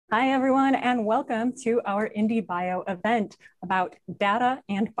Hi, everyone, and welcome to our IndieBio event about data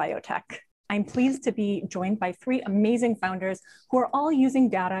and biotech. I'm pleased to be joined by three amazing founders who are all using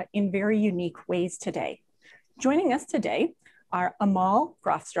data in very unique ways today. Joining us today are Amal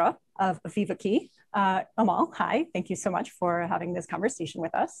Grafstra of VivaKey. Amal, hi, thank you so much for having this conversation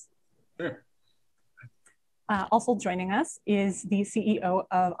with us. Sure. Also joining us is the CEO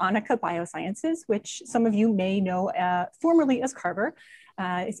of Annika Biosciences, which some of you may know formerly as Carver.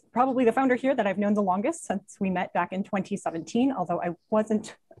 Is probably the founder here that I've known the longest since we met back in 2017, although I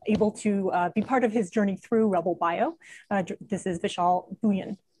wasn't able to be part of his journey through Rebel Bio. This is Vishal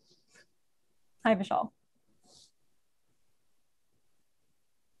Bhuyan. Hi, Vishal.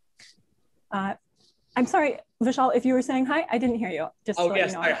 I'm sorry, Vishal, if you were saying hi, I didn't hear you. Just oh,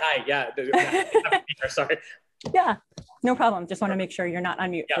 yes, you know. Hi, yeah. Sorry. Yeah, no problem. Just want to make sure you're not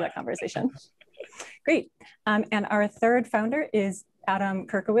on mute for that conversation. Great. And our third founder is Adam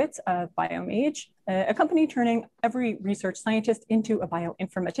Kirkowitz of BioMage, a company turning every research scientist into a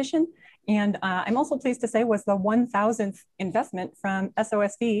bioinformatician. And I'm also pleased to say was the 1,000th investment from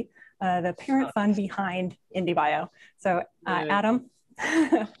SOSV, the parent fund behind IndieBio. So Adam,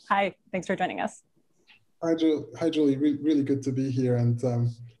 hi, thanks for joining us. Hi, Julie. Really good to be here, and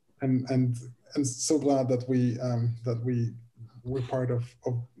so glad that we're part of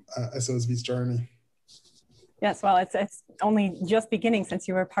SOSV's journey. Yes, well, it's only just beginning since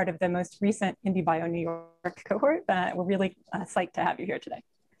you were part of the most recent IndieBio New York cohort. We're really psyched to have you here today.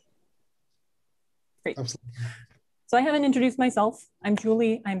 Great. Absolutely. So I haven't introduced myself. I'm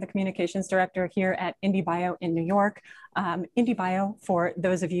Julie. I'm the communications director here at IndieBio in New York. IndieBio, for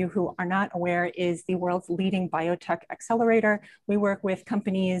those of you who are not aware, is the world's leading biotech accelerator. We work with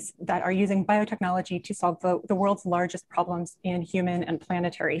companies that are using biotechnology to solve the world's largest problems in human and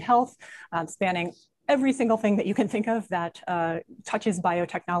planetary health, spanning every single thing that you can think of that touches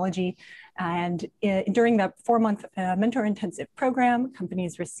biotechnology. And during the 4-month mentor intensive program,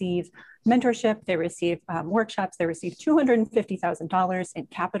 companies receive mentorship, they receive workshops, they receive $250,000 in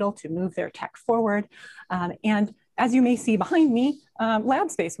capital to move their tech forward. And as you may see behind me,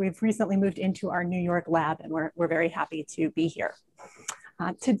 lab space, we've recently moved into our New York lab, and we're very happy to be here.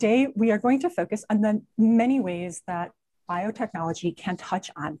 Today, we are going to focus on the many ways that biotechnology can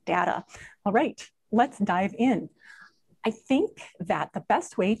touch on data. All right. Let's dive in. I think that the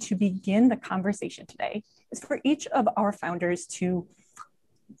best way to begin the conversation today is for each of our founders to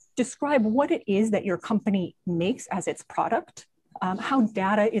describe what it is that your company makes as its product, how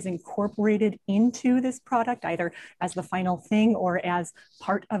data is incorporated into this product, either as the final thing or as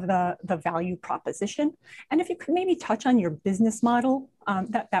part of the value proposition. And if you could maybe touch on your business model,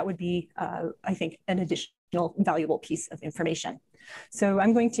 that would be, I think, an additional valuable piece of information. So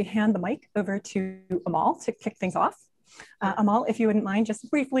I'm going to hand the mic over to Amal to kick things off. Amal, if you wouldn't mind, just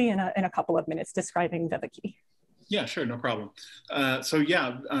briefly in a couple of minutes describing VivaKey. Yeah, sure, no problem.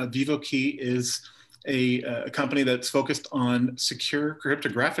 VivaKey is a company that's focused on secure,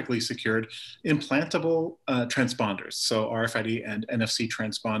 cryptographically secured, implantable transponders, so RFID and NFC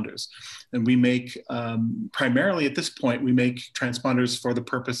transponders. And we make, primarily at this point, we make transponders for the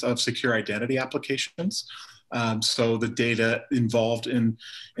purpose of secure identity applications. So the data involved in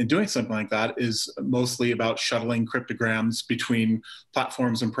doing something like that is mostly about shuttling cryptograms between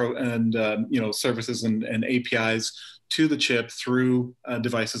platforms and services and APIs to the chip through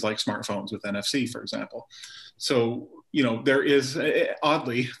devices like smartphones with NFC, for example. So there is,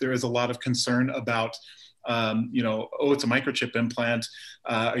 oddly, there is a lot of concern about oh, it's a microchip implant.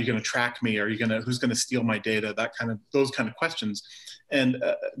 Are you going to track me? Who's going to steal my data? Those kind of questions. And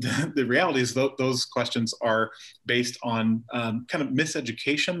the reality is those questions are based on kind of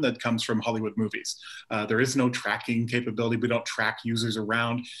miseducation that comes from Hollywood movies. There is no tracking capability. We don't track users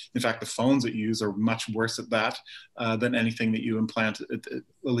around. In fact, the phones that you use are much worse at that than anything that you implant, at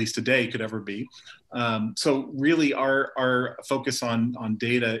least today, could ever be. So really our focus on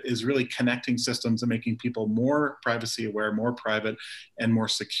data is really connecting systems and making people more privacy aware, more private, and more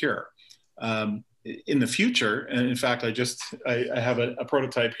secure. In the future, and in fact, I have a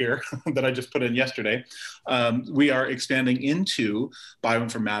prototype here that I just put in yesterday. We are expanding into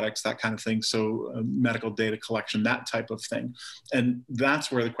bioinformatics, that kind of thing. So medical data collection, that type of thing. And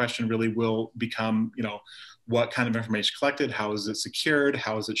that's where the question really will become, what kind of information collected? How is it secured?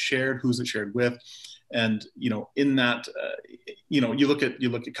 How is it shared? Who's it shared with? And in that, you look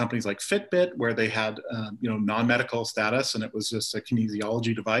at companies like Fitbit, where they had non-medical status, and it was just a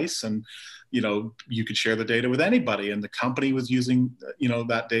kinesiology device, and you could share the data with anybody, and the company was using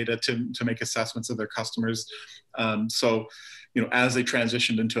that data to make assessments of their customers. So as they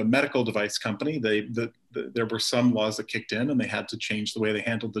transitioned into a medical device company, there were some laws that kicked in, and they had to change the way they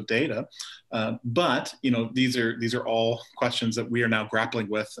handled the data. But these are all questions that we are now grappling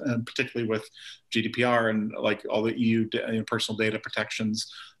with, and particularly with GDPR and like all the EU personal data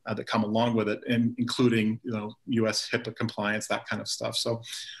protections that come along with it, and including US HIPAA compliance, that kind of stuff. So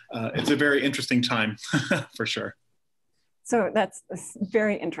it's a very interesting time for sure. So that's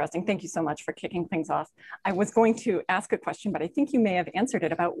very interesting. Thank you so much for kicking things off. I was going to ask a question, but I think you may have answered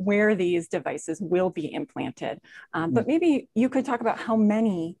it about where these devices will be implanted. But maybe you could talk about how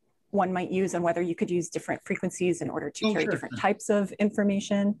many one might use and whether you could use different frequencies in order to carry different types of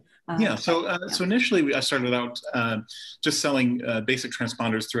information. So initially I started out just selling basic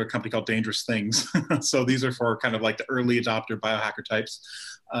transponders through a company called Dangerous Things. So these are for kind of like the early adopter biohacker types.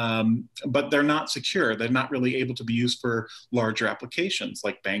 But they're not secure. They're not really able to be used for larger applications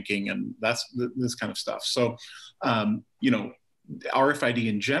like banking and this kind of stuff. So, RFID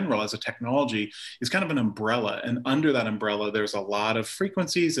in general as a technology is kind of an umbrella, and under that umbrella there's a lot of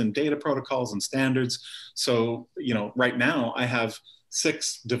frequencies and data protocols and standards. So right now I have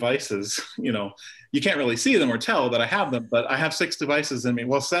 6 devices. You can't really see them or tell that I have them, but I have 6 devices in me.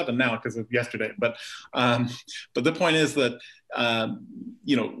 Well, 7 now because of yesterday. But the point is that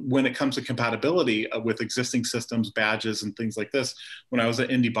when it comes to compatibility with existing systems, badges, and things like this, when I was at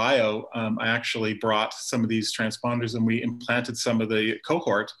IndieBio, I actually brought some of these transponders and we implanted some of the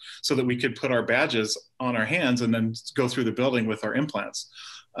cohort so that we could put our badges on our hands and then go through the building with our implants.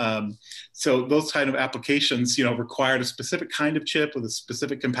 So those kind of applications, required a specific kind of chip with a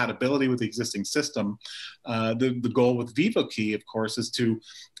specific compatibility with the existing system. The goal with VivoKey, of course, is to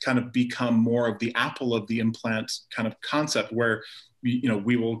kind of become more of the Apple of the implant kind of concept, where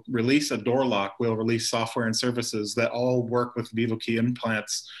we will release a door lock, we'll release software and services that all work with VivoKey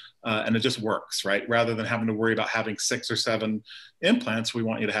implants. And it just works, right? Rather than having to worry about having 6 or 7 implants, we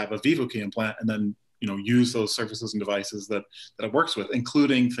want you to have a VivoKey implant and then use those services and devices that it works with,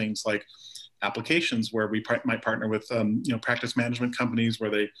 including things like applications where we might partner with, practice management companies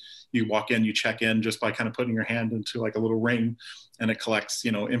where you walk in, you check in just by kind of putting your hand into like a little ring, and it collects,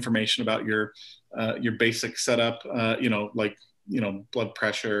 information about your basic setup, blood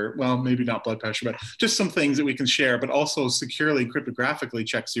pressure. Well, maybe not blood pressure, but just some things that we can share, but also securely cryptographically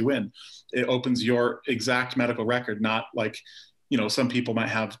checks you in. It opens your exact medical record, not like, some people might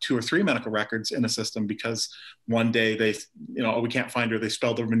have 2 or 3 medical records in a system because one day they, we can't find her, they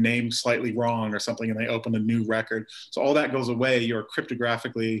spelled their name slightly wrong or something, and they open a new record. So all that goes away. You're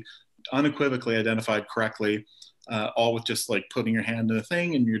cryptographically, unequivocally identified correctly, all with just like putting your hand in a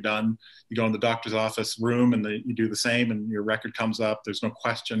thing and you're done. You go in the doctor's office room and you do the same and your record comes up. There's no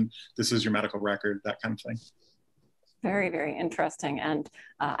question. This is your medical record, that kind of thing. Very, very interesting. And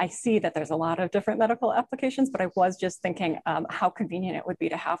I see that there's a lot of different medical applications, but I was just thinking how convenient it would be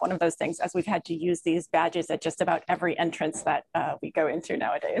to have one of those things, as we've had to use these badges at just about every entrance that we go into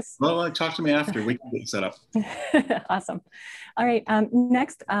nowadays. Well, talk to me after. We can get set up. Awesome. All right.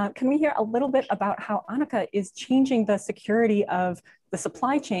 Next, can we hear a little bit about how Annika is changing the security of the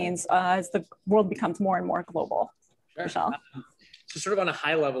supply chains as the world becomes more and more global? Sure. Michelle? So sort of on a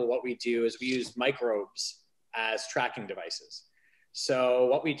high level, what we do is we use microbes as tracking devices. So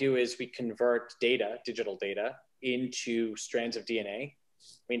what we do is we convert data, digital data, into strands of DNA.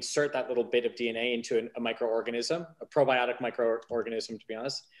 We insert that little bit of DNA into a microorganism, a probiotic microorganism, to be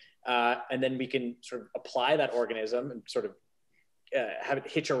honest. And then we can sort of apply that organism and sort of have it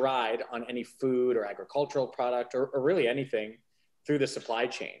hitch a ride on any food or agricultural product or really anything through the supply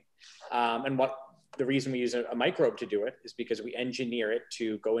chain. And the reason we use a microbe to do it is because we engineer it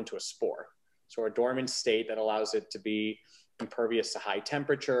to go into a spore. So a dormant state that allows it to be impervious to high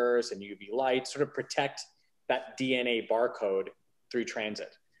temperatures and UV light, sort of protect that DNA barcode through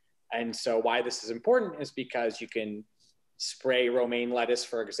transit. And so why this is important is because you can spray romaine lettuce,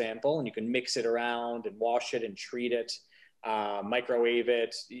 for example, and you can mix it around and wash it and treat it, microwave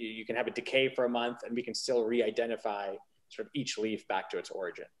it. You can have it decay for a month and we can still re-identify sort of each leaf back to its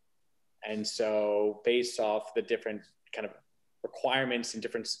origin. And so based off the different kind of requirements in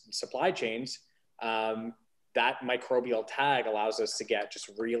different supply chains, that microbial tag allows us to get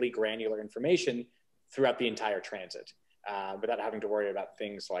just really granular information throughout the entire transit without having to worry about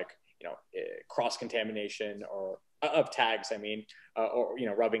things like, cross-contamination or of tags, or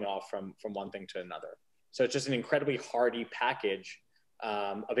rubbing off from one thing to another. So it's just an incredibly hardy package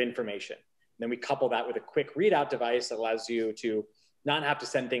of information. And then we couple that with a quick readout device that allows you to not have to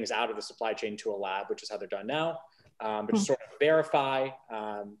send things out of the supply chain to a lab, which is how they're done now, but just sort of verify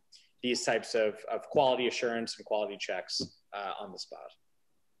these types of quality assurance and quality checks on the spot.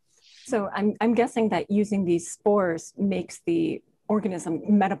 So I'm guessing that using these spores makes the organism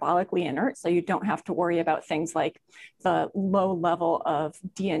metabolically inert, so you don't have to worry about things like the low level of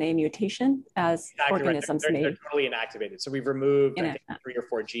DNA mutation as exactly organisms right. may. They're totally inactivated. So we've removed, I think, 3 or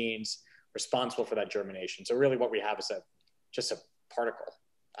 4 genes responsible for that germination. So really what we have is just a particle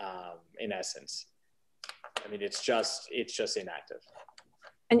in essence. I mean, it's just inactive.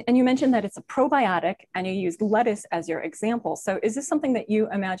 And you mentioned that it's a probiotic and you used lettuce as your example. So is this something that you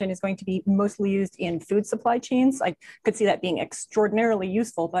imagine is going to be mostly used in food supply chains? I could see that being extraordinarily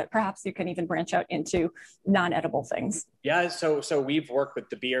useful, but perhaps you can even branch out into non-edible things. Yeah, so we've worked with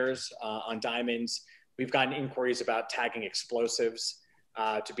De Beers on diamonds. We've gotten inquiries about tagging explosives.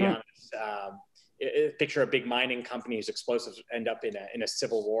 To be honest, picture a big mining company's explosives end up in a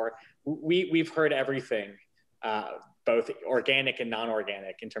civil war. We've heard everything. Both organic and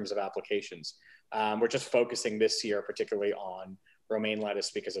non-organic in terms of applications. We're just focusing this year particularly on romaine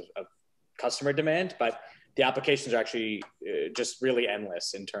lettuce because of customer demand, but the applications are actually just really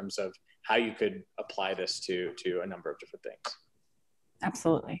endless in terms of how you could apply this to a number of different things.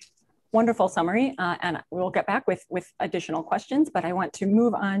 Absolutely. Wonderful summary, and we'll get back with additional questions, but I want to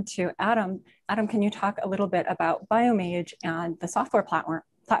move on to Adam. Adam, can you talk a little bit about BioMage and the software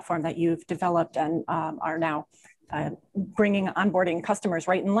platform that you've developed and are now onboarding customers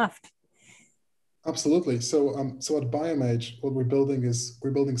right and left? Absolutely. So at BioMage, what we're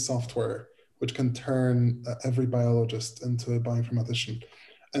building software which can turn every biologist into a bioinformatician.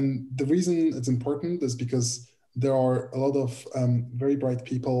 And the reason it's important is because there are a lot of very bright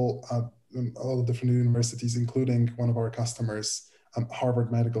people at a lot of different universities, including one of our customers,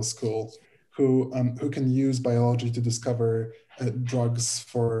 Harvard Medical School, who can use biology to discover drugs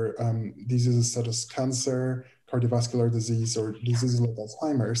for diseases such as cancer, cardiovascular disease, or diseases like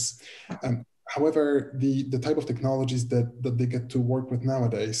Alzheimer's. However, the type of technologies that they get to work with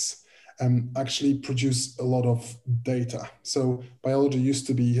nowadays actually produce a lot of data. So biology used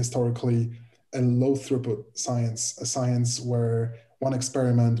to be historically a low throughput science, a science where one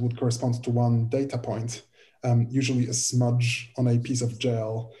experiment would correspond to one data point, usually a smudge on a piece of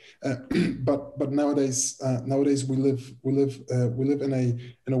gel. But nowadays we live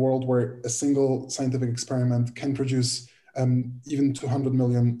in a world where a single scientific experiment can produce even 200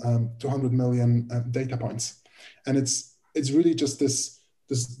 million data points, and it's really just this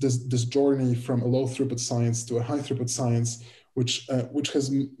journey from a low throughput science to a high throughput science, which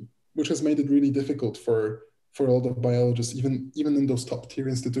has made it really difficult for a lot of biologists, even in those top tier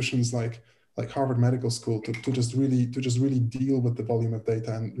institutions like Harvard Medical School, to just really deal with the volume of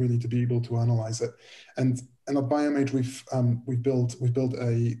data and really to be able to analyze it. And at BioMage, we've built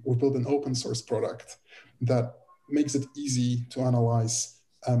an open source product that makes it easy to analyze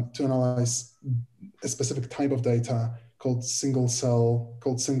a specific type of data called single cell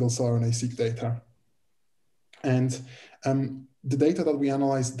RNA-seq data. And the data that we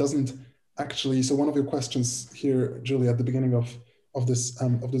analyze doesn't actually. So one of your questions here, Julie, at the beginning of this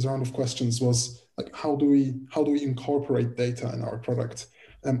round of questions was like, how do we incorporate data in our product?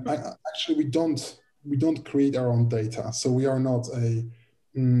 Actually, we don't create our own data. So we're not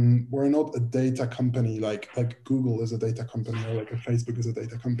a data company like Google is a data company or like a Facebook is a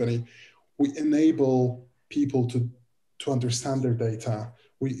data company. We enable people to understand their data.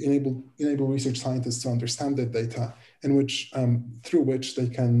 We enable research scientists to understand their data, through which they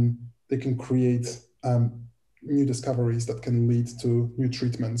can create new discoveries that can lead to new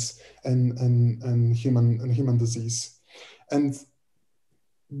treatments and human disease. And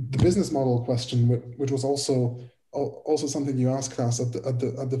the business model question, which was also something you asked us at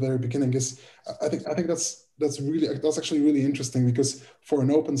the very beginning, is I think that's actually really interesting, because for an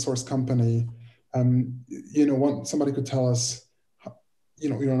open source company, somebody could tell us,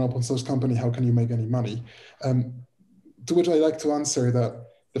 you're an open source company, how can you make any money? To which I like to answer that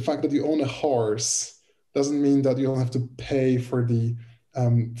the fact that you own a horse doesn't mean that you don't have to pay for the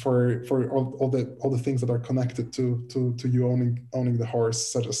for all the things that are connected to you owning the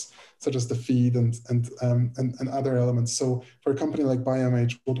horse, such as the feed and other elements. So for a company like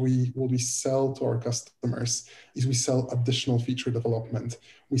BioMage, what we sell to our customers is we sell additional feature development,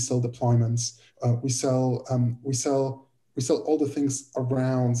 we sell deployments, we sell all the things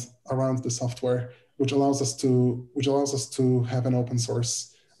around the software, which allows us to have an open source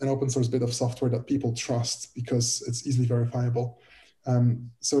bit of software that people trust because it's easily verifiable.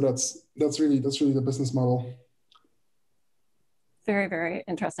 So that's really the business model. Very, very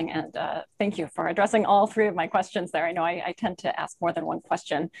interesting. And thank you for addressing all 3 of my questions there. I know I tend to ask more than one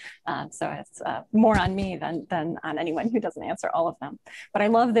question, so it's more on me than on anyone who doesn't answer all of them. But I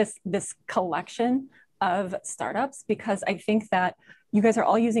love this collection of startups, because I think that you guys are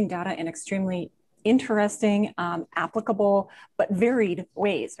all using data in extremely interesting, applicable, but varied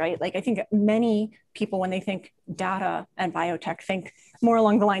ways, right? Like I think many people, when they think data and biotech, think more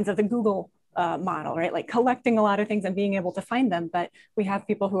along the lines of the Google model, right? Like collecting a lot of things and being able to find them. But we have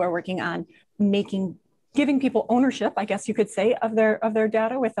people who are working on giving people ownership, I guess you could say, of their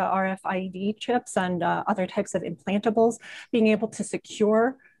data with the RFID chips and other types of implantables, being able to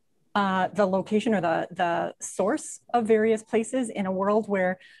secure the location or the source of various places in a world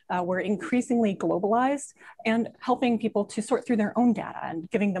where we're increasingly globalized, and helping people to sort through their own data and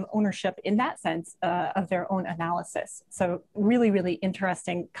giving them ownership in that sense of their own analysis. So really, really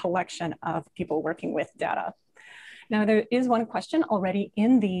interesting collection of people working with data. Now, there is one question already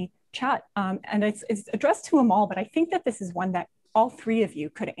in the chat, and it's addressed to Amal, but I think that this is one that all three of you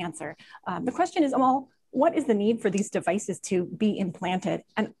could answer. The question is, Amal, what is the need for these devices to be implanted?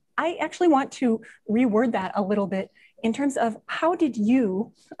 And I actually want to reword that a little bit in terms of how did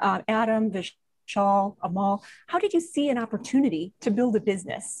you, Adam, Vishal, Amal, how did you see an opportunity to build a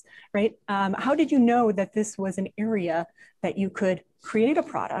business, right? How did you know that this was an area that you could create a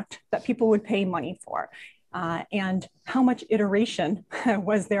product that people would pay money for? And how much iteration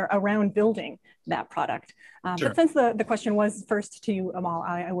was there around building that product? Sure. But since the question was first to you, Amal,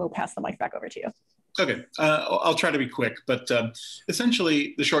 I will pass the mic back over to you. Okay, I'll try to be quick, but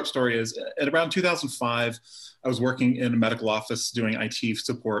essentially the short story is at around 2005, I was working in a medical office doing IT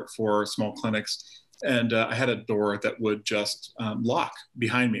support for small clinics, and I had a door that would just lock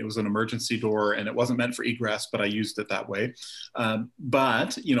behind me. It was an emergency door, and it wasn't meant for egress, but I used it that way.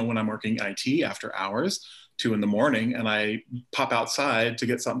 But you know, when I'm working IT after hours, 2 in the morning, and I pop outside to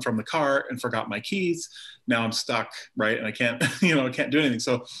get something from the car and forgot my keys, now I'm stuck, right? And I can't, you know, I can't do anything.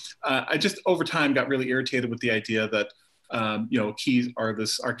 So I just over time got really irritated with the idea that, you know, keys are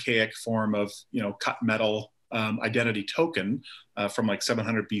this archaic form of, you know, cut metal identity token from like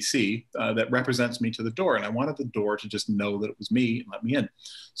 700 BC that represents me to the door. And I wanted the door to just know that it was me and let me in.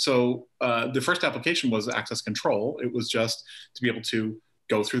 So the first application was access control. It was just to be able to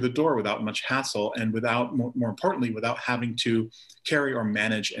go through the door without much hassle and without, more importantly, without having to carry or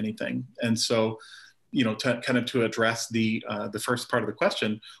manage anything. And so, you know, to address the first part of the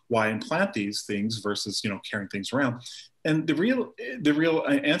question, why implant these things versus, you know, carrying things around? And the real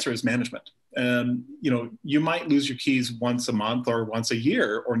answer is management. You know, you might lose your keys once a month or once a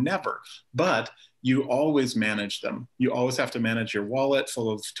year or never, but you always manage them. You always have to manage your wallet full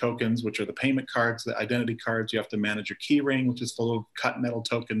of tokens, which are the payment cards, the identity cards. You have to manage your key ring, which is full of cut metal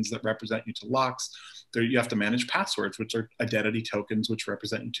tokens that represent you to locks. There, you have to manage passwords, which are identity tokens, which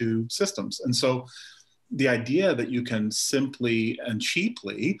represent you to systems. And so the idea that you can simply and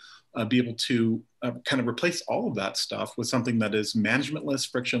cheaply be able to kind of replace all of that stuff with something that is managementless,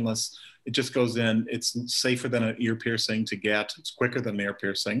 frictionless. It just goes in, it's safer than an ear piercing to get, it's quicker than an ear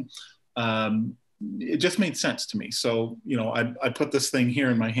piercing. It just made sense to me. So, you know, I put this thing here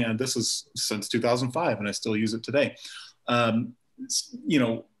in my hand. This is since 2005 and I still use it today. You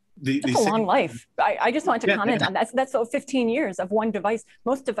know, That's a long life. I just wanted to comment on that. That's so 15 years of one device.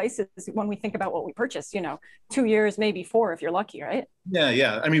 Most devices, when we think about what we purchase, you know, 2 years, maybe 4 if you're lucky, right?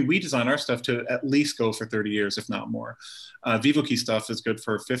 Yeah. I mean, we design our stuff to at least go for 30 years, if not more. VivoKey stuff is good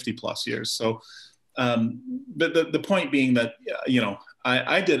for 50 plus years. So, but the point being that, you know,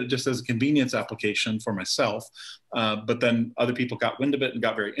 I did it just as a convenience application for myself, but then other people got wind of it and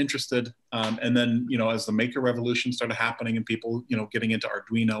got very interested. And then, you know, as the maker revolution started happening and people, you know, getting into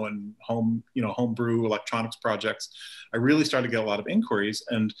Arduino and homebrew electronics projects, I really started to get a lot of inquiries.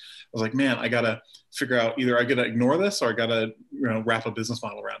 And I was like, man, I got to figure out either I got to ignore this or I got to, you know, wrap a business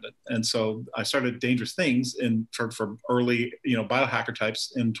model around it. And so I started Dangerous Things for early, you know, biohacker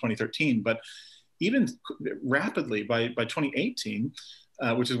types in 2013. But even rapidly by 2018,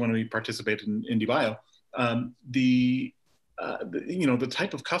 which is when we participated in IndieBio, you know, the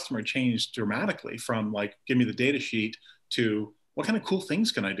type of customer changed dramatically from like, give me the data sheet to what kind of cool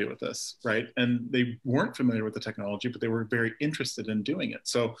things can I do with this, right? And they weren't familiar with the technology, but they were very interested in doing it.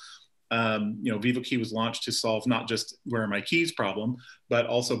 So, you know, VivoKey was launched to solve not just where are my keys problem, but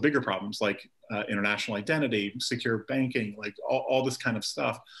also bigger problems like international identity, secure banking, like all this kind of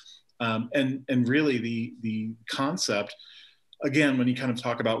stuff. And really the concept, again, when you kind of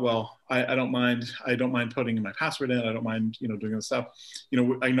talk about, well, I don't mind putting my password in, I don't mind, you know, doing this stuff. You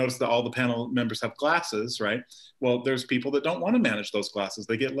know, I noticed that all the panel members have glasses, right? Well, there's people that don't want to manage those glasses.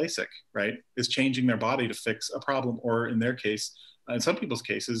 They get LASIK, right? It's changing their body to fix a problem, or in their case, in some people's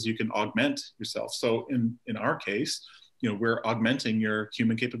cases, you can augment yourself. So in our case, you know, we're augmenting your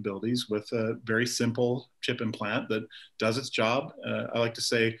human capabilities with a very simple chip implant that does its job. I like to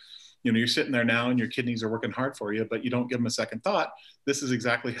say, you're sitting there now and your kidneys are working hard for you, but you don't give them a second thought. This is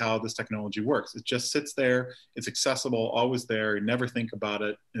exactly how this technology works. It just sits there, it's accessible, always there, you never think about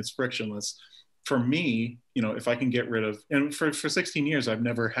it, it's frictionless. For me, if I can get rid of, and for 16 years, I've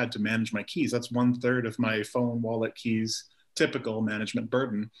never had to manage my keys. That's 1/3 of my phone, wallet, keys, typical management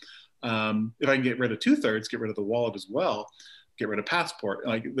burden. If I can get rid of 2/3, get rid of the wallet as well, get rid of passport.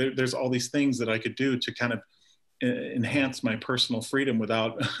 Like there's all these things that I could do to kind of enhance my personal freedom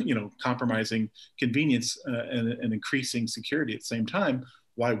without, compromising convenience and increasing security at the same time.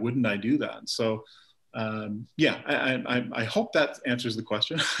 Why wouldn't I do that? So, yeah, I hope that answers the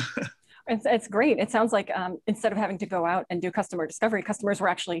question. It's great. It sounds like instead of having to go out and do customer discovery, customers were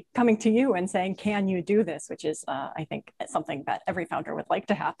actually coming to you and saying, can you do this? Which is, I think, something that every founder would like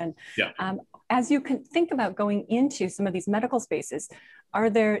to happen. Yeah. As you can think about going into some of these medical spaces, are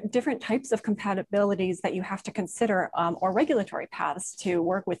there different types of compatibilities that you have to consider or regulatory paths to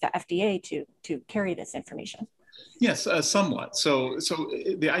work with the FDA to carry this information? Yes, somewhat. So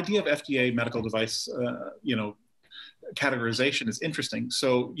the idea of FDA medical device, categorization is interesting.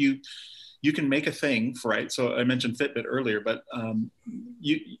 So you can make a thing, right? So I mentioned Fitbit earlier, but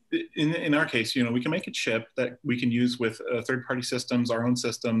in our case, we can make a chip that we can use with third-party systems, our own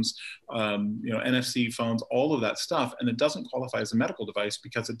systems, NFC phones, all of that stuff, and it doesn't qualify as a medical device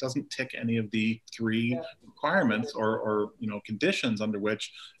because it doesn't tick any of the 3 requirements or conditions under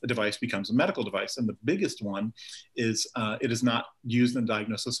which a device becomes a medical device. And the biggest one is it is not used in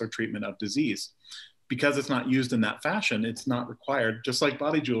diagnosis or treatment of disease. Because it's not used in that fashion, it's not required, just like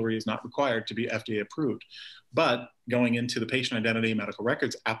body jewelry is not required to be FDA approved. But going into the patient identity and medical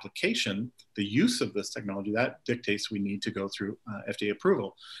records application, the use of this technology, that dictates we need to go through FDA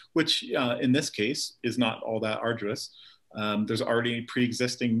approval, which in this case is not all that arduous. There's already a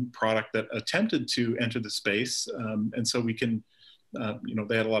pre-existing product that attempted to enter the space, and so we can,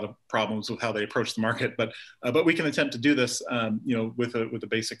 they had a lot of problems with how they approached the market, but we can attempt to do this, with a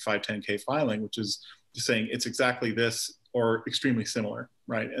basic 510K filing, which is just saying it's exactly this or extremely similar,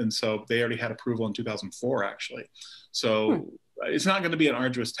 right? And so they already had approval in 2004, actually. So it's not going to be an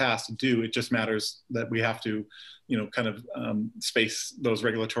arduous task to do. It just matters that we have to, kind of space those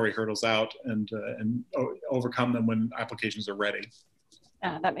regulatory hurdles out and overcome them when applications are ready.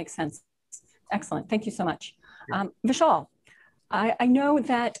 That makes sense. Excellent. Thank you so much. Vishal, I know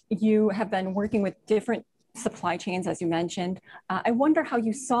that you have been working with different supply chains, as you mentioned. I wonder how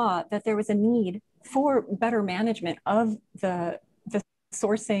you saw that there was a need for better management of the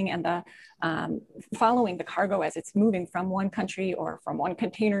sourcing and the following the cargo as it's moving from one country or from one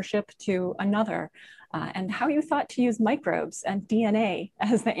container ship to another, and how you thought to use microbes and DNA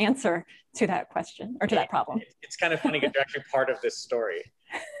as the answer to that question or to that problem. It's kind of funny because you're actually part of this story,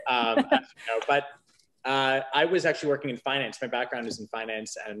 but I was actually working in finance. My background is in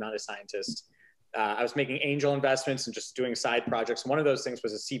finance and I'm not a scientist. I was making angel investments and just doing side projects. One of those things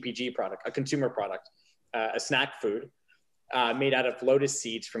was a CPG product, a consumer product, a snack food made out of lotus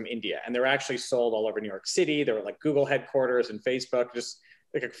seeds from India. And they were actually sold all over New York City. They were like Google headquarters and Facebook, just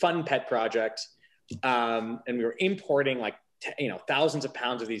like a fun pet project. And we were importing like, thousands of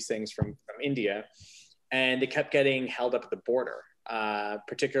pounds of these things from India. And they kept getting held up at the border.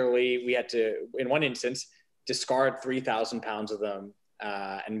 Particularly, we had to, in one instance, discard 3,000 pounds of them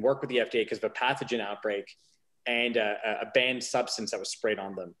and work with the FDA because of a pathogen outbreak and a banned substance that was sprayed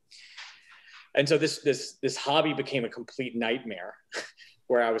on them. And so this hobby became a complete nightmare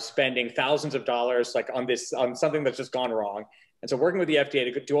where I was spending thousands of dollars on something that's just gone wrong. And so working with the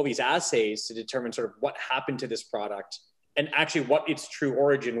FDA to do all these assays to determine sort of what happened to this product and actually what its true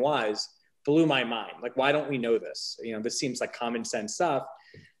origin was blew my mind. Like, why don't we know this? This seems like common sense stuff.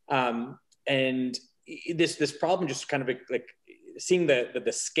 And this problem just kind of like seeing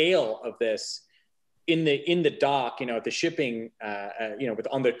the scale of this in the dock, at the shipping,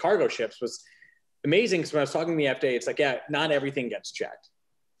 on the cargo ships was amazing. Because when I was talking to the FDA, it's like, yeah, not everything gets checked.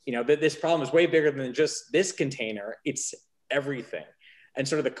 This problem is way bigger than just this container. It's everything. And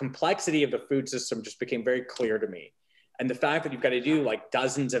sort of the complexity of the food system just became very clear to me. And the fact that you've got to do like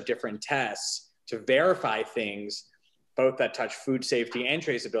dozens of different tests to verify things, both that touch food safety and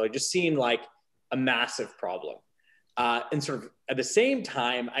traceability, just seemed like a massive problem. And sort of at the same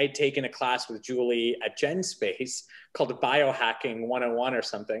time, I had taken a class with Julie at GenSpace called Biohacking 101 or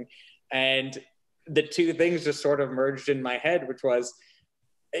something. And the two things just sort of merged in my head, which was,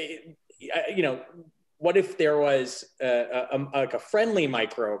 what if there was like a friendly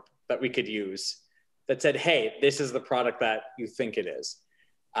microbe that we could use that said, hey, this is the product that you think it is.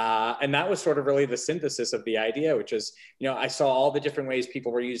 And that was sort of really the synthesis of the idea, which is, I saw all the different ways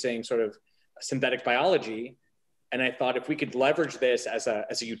people were using sort of synthetic biology And I thought if we could leverage this as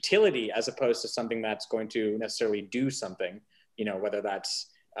a utility, as opposed to something that's going to necessarily do something, whether that's,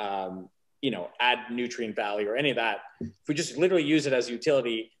 add nutrient value or any of that, if we just literally use it as a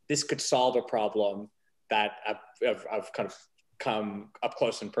utility, this could solve a problem that I've kind of come up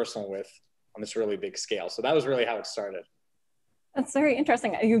close and personal with on this really big scale. So that was really how it started. That's very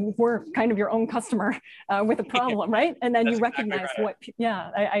interesting. You were kind of your own customer with a problem, right? And then you recognize exactly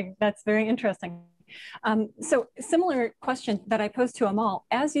right. That's very interesting. So similar question that I posed to Amal,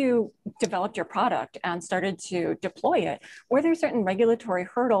 as you developed your product and started to deploy it, were there certain regulatory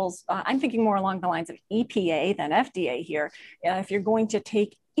hurdles? I'm thinking more along the lines of EPA than FDA here. If you're going to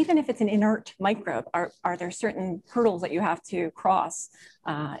take, even if it's an inert microbe, are there certain hurdles that you have to cross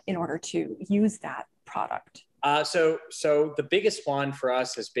in order to use that product? So the biggest one for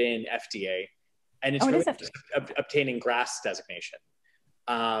us has been FDA, and it's really obtaining GRAS designation.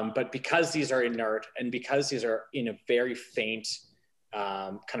 But because these are inert and because these are in a very faint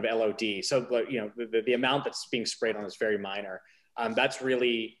kind of LOD, so the amount that's being sprayed on is very minor. That's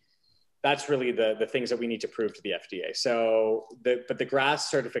really the things that we need to prove to the FDA. So the GRAS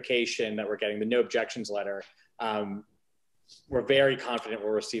certification that we're getting, the no objections letter, we're very confident we'll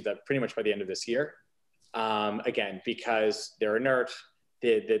receive that pretty much by the end of this year. Again, because they're inert,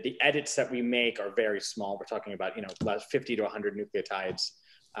 the edits that we make are very small. We're talking about, about 50 to 100 nucleotides.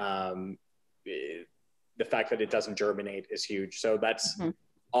 The fact that it doesn't germinate is huge. So that's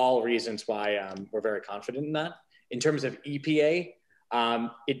all reasons why we're very confident in that. In terms of EPA,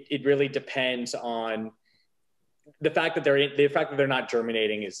 it really depends on the fact that they're not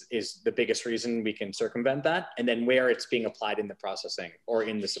germinating is the biggest reason we can circumvent that, and then where it's being applied in the processing or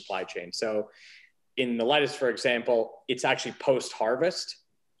in the supply chain. So in the lettuce, for example, it's actually post-harvest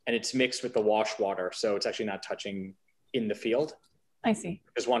and it's mixed with the wash water. So it's actually not touching in the field. I see.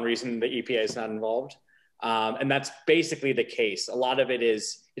 There's one reason the EPA is not involved. And that's basically the case. A lot of it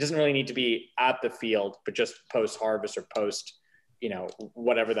doesn't really need to be at the field, but just post-harvest or post,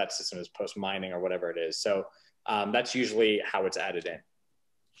 whatever that system is, post-mining or whatever it is. So that's usually how it's added in.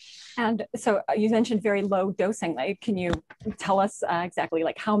 And so you mentioned very low dosing. Like, can you tell us exactly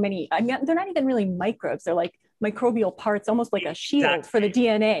like how many? I mean, they're not even really microbes. They're like microbial parts, almost like a shield for the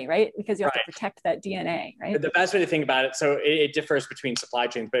DNA, right? Because you have to protect that DNA, right? The best way to think about it, so it differs between supply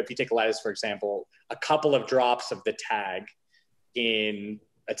chains, but if you take lettuce, for example, a couple of drops of the tag in,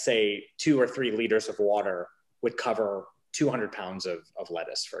 let's say, 2 or 3 liters of water would cover 200 pounds of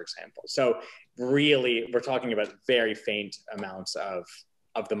lettuce, for example. So really, we're talking about very faint amounts of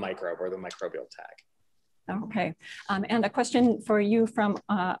the microbe or the microbial tag. Okay, and a question for you from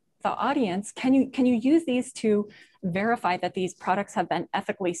the audience: Can you use these to verify that these products have been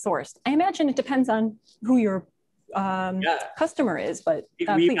ethically sourced? I imagine it depends on who your customer is, but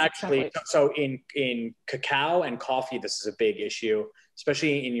we actually, so in cacao and coffee, this is a big issue,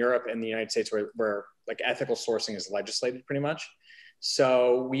 especially in Europe and the United States, where like ethical sourcing is legislated pretty much.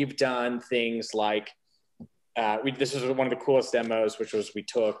 So we've done things like this was one of the coolest demos, which was we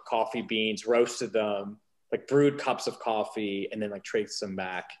took coffee beans, roasted them, like brewed cups of coffee, and then like traced them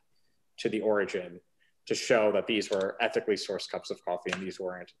back to the origin to show that these were ethically sourced cups of coffee and these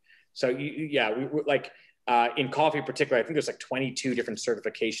weren't. So we like in coffee particularly, I think there's like 22 different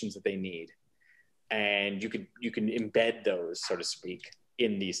certifications that they need, and you can embed those, so to speak,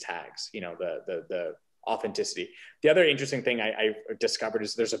 in these tags. The authenticity. The other interesting thing I discovered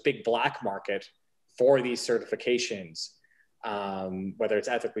is there's a big black market for these certifications, whether it's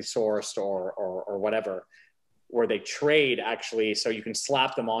ethically sourced or whatever, where they trade actually, so you can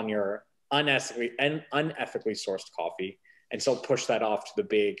slap them on your unethically sourced coffee and still push that off to the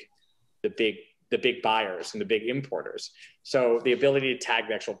big buyers and the big importers. So the ability to tag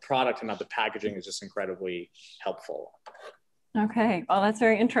the actual product and not the packaging is just incredibly helpful. Okay, well, that's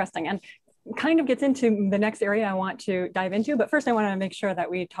very interesting, and kind of gets into the next area I want to dive into. But first, I want to make sure that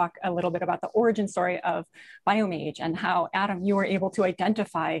we talk a little bit about the origin story of Biomage and how, Adam, you were able to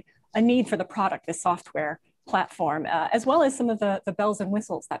identify a need for the product, the software platform, as well as some of the bells and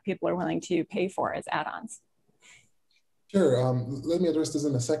whistles that people are willing to pay for as add-ons. Sure. Let me address this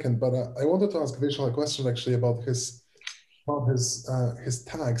in a second, but I wanted to ask Vishal a question actually about his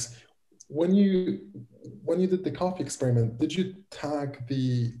tags. When you did the coffee experiment, did you tag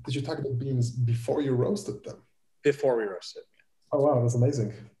the beans before you roasted them? Before we roasted. Oh wow, that's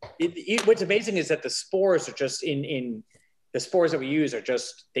amazing. What's amazing is that the spores are just the spores that we use are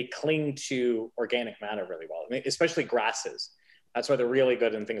just, they cling to organic matter really well, I mean, especially grasses. That's why they're really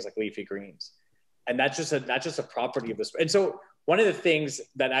good in things like leafy greens. And that's just a property of this. And so one of the things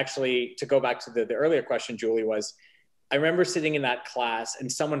that actually, to go back to the earlier question, Julie, was I remember sitting in that class and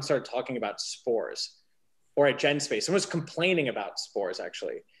someone started talking about spores. or at GenSpace. Someone was complaining about spores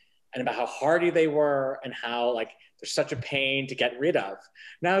actually, and about how hardy they were and how like they're such a pain to get rid of.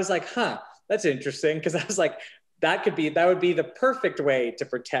 And I was like, huh, that's interesting. Because I was like, that would be the perfect way to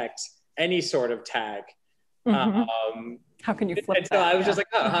protect any sort of tag. How can you flip and that? So I was just like,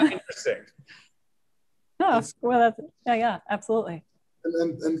 oh, how interesting. Oh, well, that's, yeah, absolutely.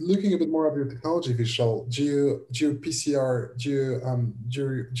 And looking a bit more at your technology, Vishal, do you PCR, do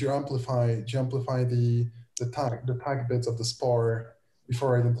you amplify the tag bits of the spore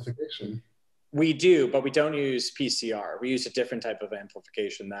before identification? We do, but we don't use PCR. We use a different type of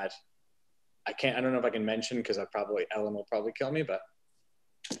amplification that I don't know if I can mention because Ellen will probably kill me, but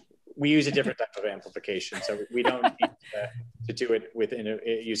we use a different type of amplification. So we don't need to do it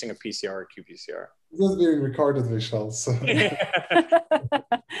using a PCR or qPCR. This is being recorded, Vishal. So.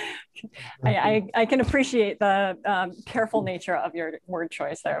 I can appreciate the careful nature of your word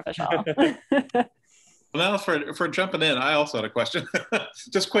choice there, Vishal. Well, now for jumping in, I also had a question.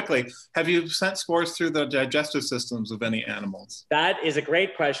 Just quickly, have you sent spores through the digestive systems of any animals? That is a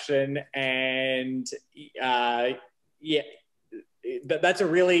great question. And yeah, that's a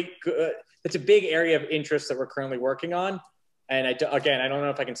really good, it's a big area of interest that we're currently working on. And again, I don't know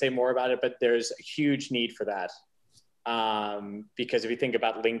if I can say more about it, but there's a huge need for that. Because if you think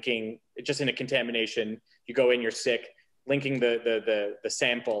about linking, just in a contamination, you go in, you're sick, linking the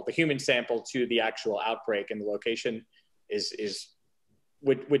sample, the human sample to the actual outbreak and the location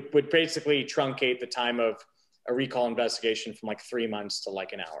would basically truncate the time of a recall investigation from like 3 months to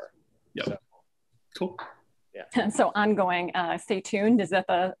like an hour. Yep. So, cool. Yeah. So ongoing, stay tuned. Is that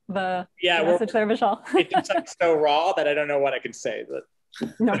the message there, Vishal? It's like so raw that I don't know what I can say, but.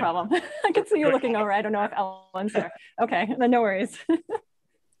 No problem. I can see you looking over. I don't know if Ellen's there. Okay, then no worries.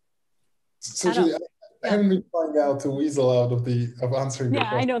 So Julie, I haven't been trying out to weasel out of answering. Yeah,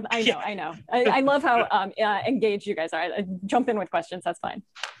 I know. I love how engaged you guys are. Jump in with questions. That's fine.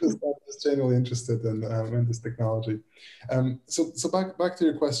 I'm just genuinely interested in this technology. So back to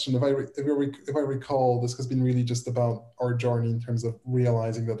your question. If I recall, this has been really just about our journey in terms of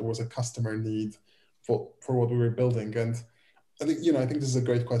realizing that there was a customer need for what we were building. And I think this is a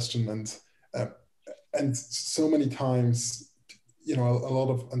great question, and so many times, a lot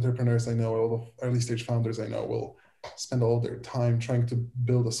of entrepreneurs I know, a lot of early stage founders I know will spend all their time trying to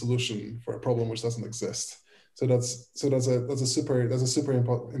build a solution for a problem which doesn't exist. So that's a super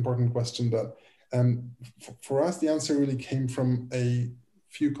important question. That for us, the answer really came from a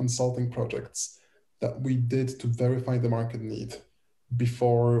few consulting projects that we did to verify the market need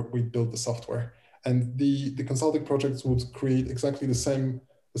before we built the software. And the consulting projects would create exactly the same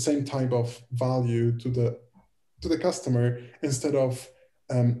type of value to the customer instead of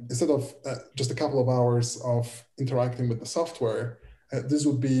just a couple of hours of interacting with the software. This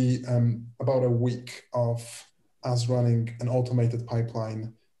would be about a week of us running an automated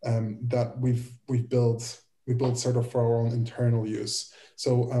pipeline that we've built sort of for our own internal use.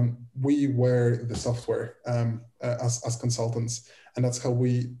 So we were the software as consultants. And that's how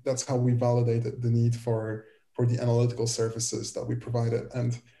we validated the need for the analytical services that we provided.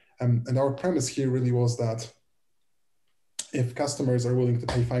 And our premise here really was that if customers are willing to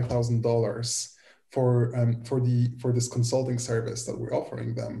pay $5,000 for this consulting service that we're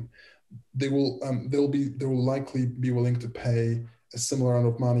offering them, they will likely be willing to pay a similar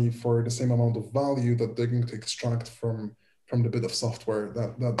amount of money for the same amount of value that they're going to extract from the bit of software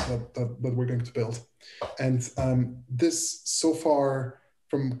that we're going to build. And this, so far,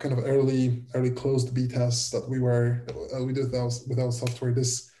 from kind of early closed betas that we did with our software,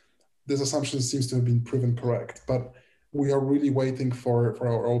 this assumption seems to have been proven correct. But we are really waiting for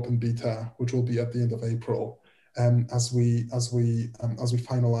our open beta, which will be at the end of April, as we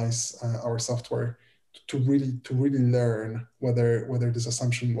finalize our software to really learn whether this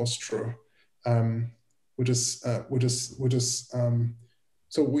assumption was true.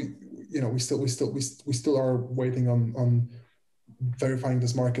 So we still are waiting on verifying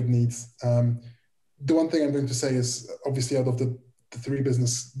this market needs. The one thing I'm going to say is, obviously, out of the three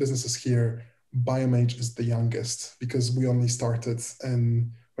businesses here, Biomage is the youngest, because we only started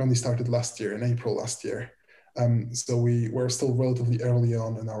last year, in April last year. So we're still relatively early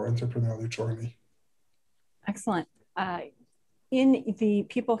on in our entrepreneurial journey. Excellent. In the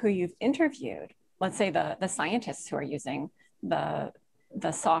people who you've interviewed, let's say the scientists who are using the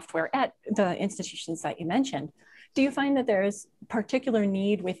software at the institutions that you mentioned, do you find that there's particular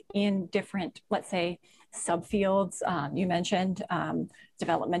need within different, let's say, subfields? You mentioned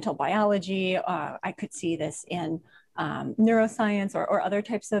developmental biology. I could see this in neuroscience or other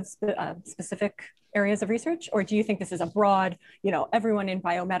types of specific areas of research? Or do you think this is a broad, everyone in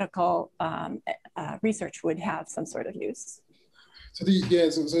biomedical research would have some sort of use? So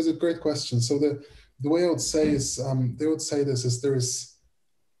it's a great question. So the way I would say is, they would say this is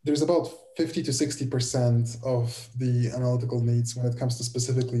there's about 50 to 60% of the analytical needs when it comes to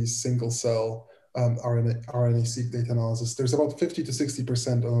specifically single cell RNA-seq data analysis. There's about 50 to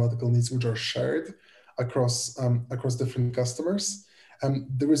 60% analytical needs which are shared across different customers.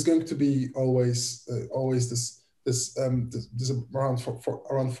 There is going to be always this around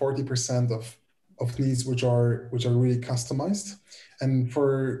 40% of needs which are really customized, and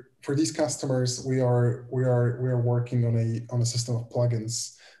for these customers we are working on a system of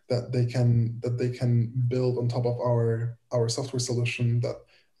plugins that they can build on top of our software solution, that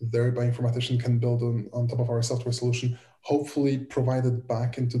their bioinformatician can build on top of our software solution, hopefully provided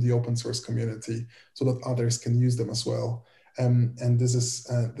back into the open source community so that others can use them as well. And this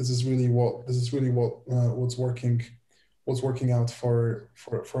is really what's working out for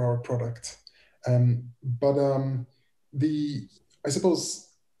our product. I suppose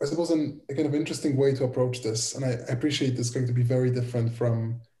a kind of interesting way to approach this, and I appreciate this is going to be very different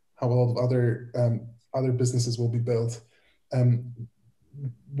from how a lot of other businesses will be built.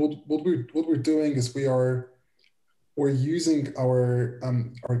 What we're doing is we're using our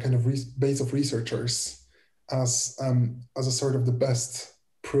kind of base of researchers as a sort of the best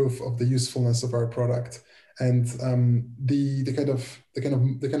proof of the usefulness of our product. And the kind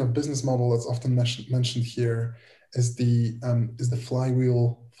of business model that's often mentioned here is the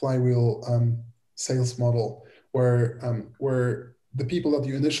flywheel sales model, where the people that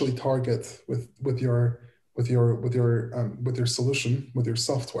you initially target with your solution, with your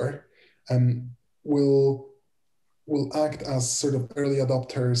software, will act as sort of early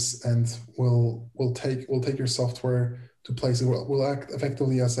adopters and will take your software to places. Will act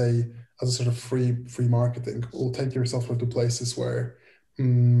effectively as a sort of free marketing. We'll take your software to places where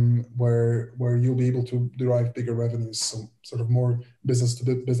you'll be able to derive bigger revenues, so sort of more business to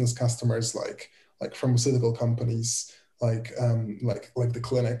business customers, like pharmaceutical companies, like the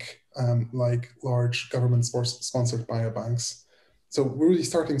clinic, like large government sponsored biobanks. So we're really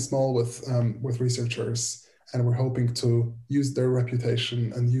starting small with researchers, and we're hoping to use their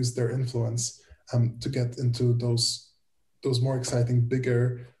reputation and use their influence to get into those more exciting,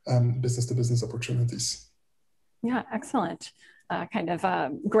 bigger business to business opportunities. Yeah, excellent. Kind of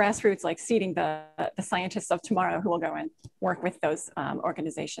grassroots, like seeding the scientists of tomorrow who will go and work with those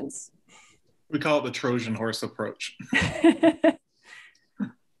organizations. We call it the Trojan horse approach.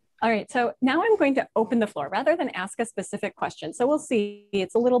 All right, so now I'm going to open the floor rather than ask a specific question. So we'll see,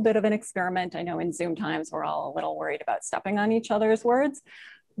 it's a little bit of an experiment. I know in Zoom times, we're all a little worried about stepping on each other's words.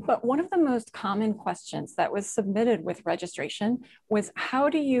 But one of the most common questions that was submitted with registration was, how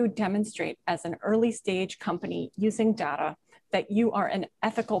do you demonstrate as an early stage company using data that you are an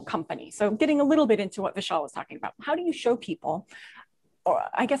ethical company? So getting a little bit into what Vishal was talking about, how do you show people, or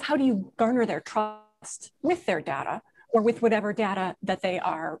I guess, how do you garner their trust with their data, or with whatever data that they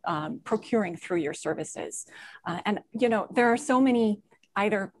are procuring through your services? And there are so many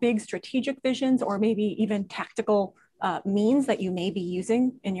either big strategic visions or maybe even tactical means that you may be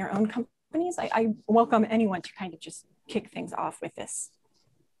using in your own companies. I welcome anyone to kind of just kick things off with this.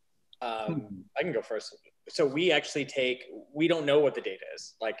 I can go first. So we actually we don't know what the data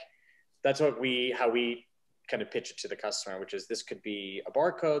is. Like, that's how we kind of pitch it to the customer, which is, this could be a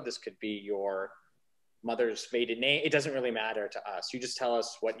barcode, this could be your mother's maiden name. It doesn't really matter to us. You just tell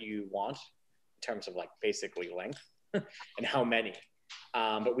us what you want in terms of, like, basically length and how many.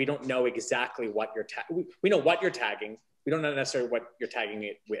 But we don't know exactly what you're we know what you're tagging. We don't know necessarily what you're tagging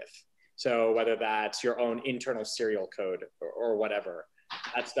it with. So whether that's your own internal serial code or whatever,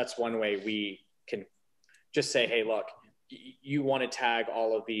 that's one way we can just say, hey, look, you want to tag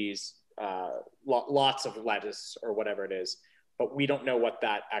all of these lots of lettuce or whatever it is, but we don't know what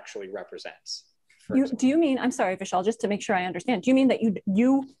that actually represents. Do you mean, I'm sorry, Vishal, just to make sure I understand, do you mean that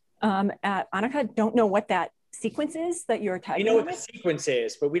you at Annika don't know what that sequence is that you're tagging? We know what the sequence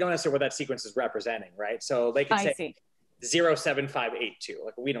is, but we don't necessarily what that sequence is representing, right? So they could say 07582.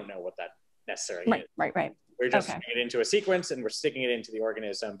 Like, we don't know what that necessarily is. Right. We're just sticking it into a sequence and we're sticking it into the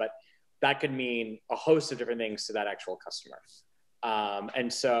organism, but that could mean a host of different things to that actual customer.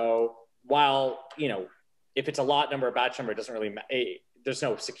 And so while, if it's a lot number or batch number, it doesn't really matter. There's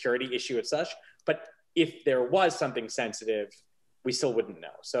no security issue as such, but if there was something sensitive, we still wouldn't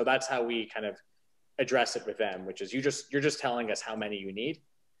know. So that's how we kind of address it with them, which is, you're just telling us how many you need.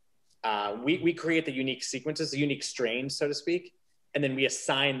 We create the unique sequences, the unique strains, so to speak, and then we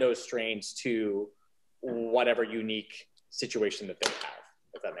assign those strains to whatever unique situation that they have,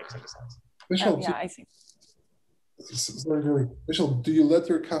 if that makes any sense. Vishal, yeah, I see. Sorry, really. Vishal, do you let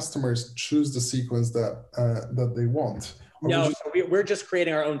your customers choose the sequence that they want? No, so we're just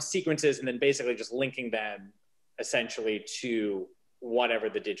creating our own sequences and then basically just linking them essentially to whatever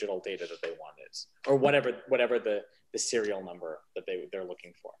the digital data that they want is, or whatever the serial number that they're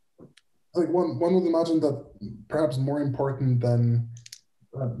looking for. Like one would imagine that perhaps more important than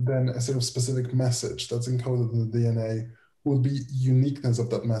a sort of specific message that's encoded in the DNA would be uniqueness of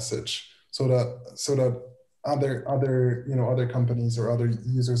that message, so that other companies or other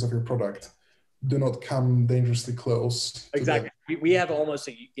users of your product do not come dangerously close. Exactly. We have almost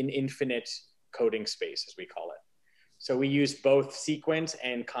an infinite coding space, as we call it. So we use both sequence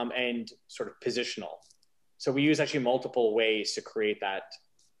and sort of positional. So we use actually multiple ways to create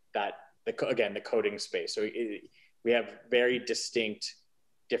the coding space. So we have very distinct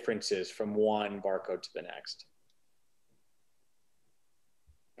differences from one barcode to the next.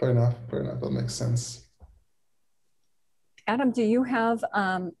 Fair enough. That makes sense. Adam, do you have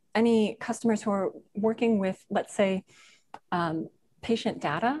any customers who are working with, let's say, patient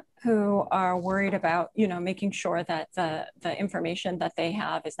data, who are worried about, making sure that the information that they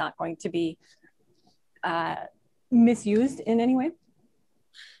have is not going to be misused in any way?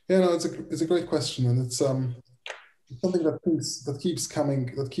 Yeah, no, it's a great question, and it's something that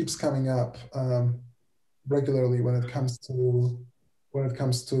keeps coming up regularly when it comes to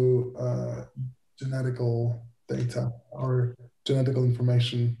genetical data or genetical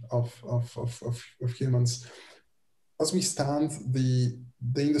information of humans. As we stand, the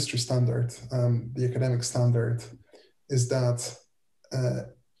industry standard, the academic standard, is that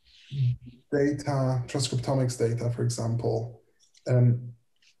transcriptomics data, for example,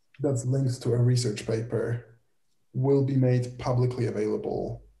 that's linked to a research paper, will be made publicly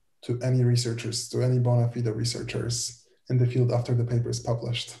available to any researchers, to any bona fide researchers in the field after the paper is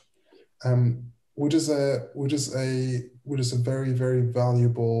published, which is a very, very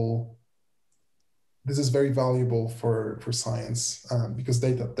valuable. This is very valuable for science because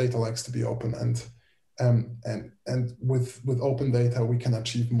data likes to be open, and with open data we can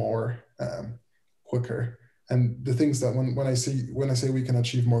achieve more quicker. And the things that when I say we can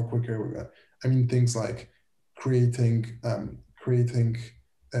achieve more quicker, I mean things like creating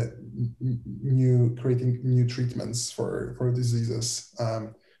new treatments for diseases,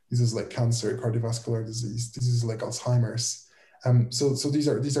 diseases like cancer, cardiovascular diseases like Alzheimer's. So these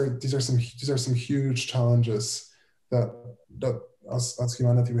are some huge challenges that as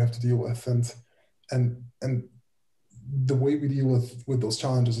humanity we have to deal with, and the way we deal with those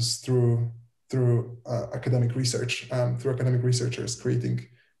challenges is through academic research, through academic researchers creating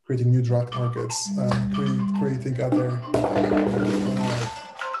new drug targets, creating other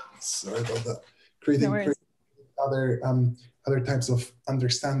other types of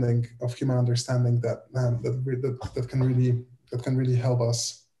understanding, of human understanding that can really help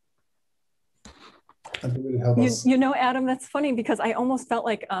us. Adam, that's funny because I almost felt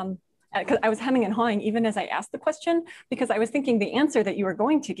like because I was hemming and hawing even as I asked the question, because I was thinking the answer that you were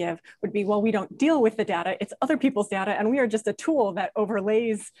going to give would be, well, we don't deal with the data, it's other people's data, and we are just a tool that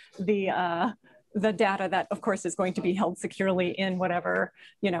overlays the data that, of course, is going to be held securely in whatever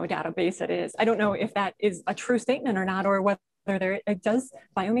database it is. I don't know if that is a true statement or not, or whether does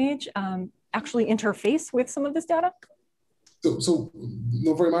Biomage actually interface with some of this data? So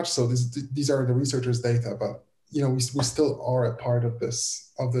not very much so. These are the researchers' data, but we still are a part of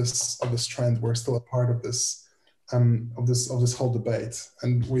this trend. We're still a part of this whole debate,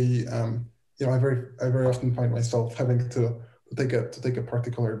 and we I very often find myself having to take a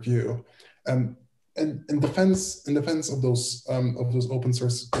particular view, and in defense of those open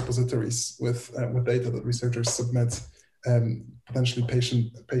source repositories with data that researchers submit, potentially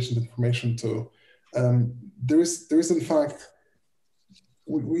patient information to, there is in fact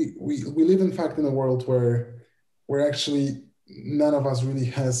we live in fact in a world where actually none of us really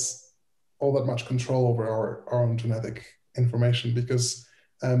has all that much control over our own genetic information, because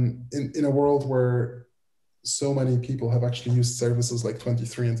in a world where so many people have actually used services like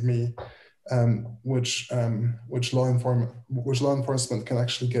 23andMe, which law enforcement can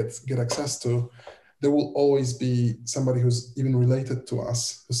actually get access to, there will always be somebody who's even related to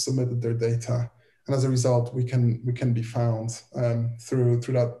us who submitted their data, and as a result, we can be found through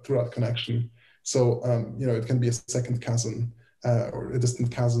that connection. So it can be a second cousin or a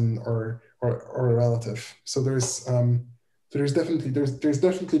distant cousin or a relative. So there's definitely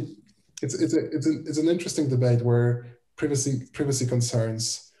it's an interesting debate where privacy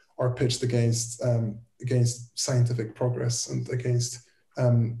concerns are pitched against scientific progress and against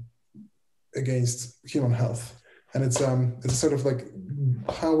against human health. And it's sort of like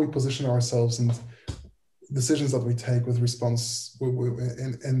how we position ourselves and decisions that we take with response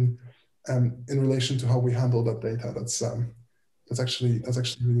in relation to how we handle that data. That's actually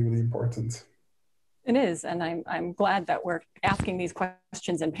really, really important. It is, and I'm glad that we're asking these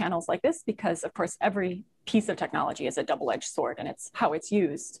questions in panels like this, because of course every piece of technology is a double-edged sword, and it's how it's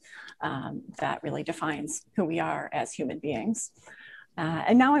used that really defines who we are as human beings.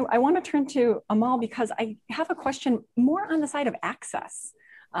 And now I want to turn to Amal, because I have a question more on the side of access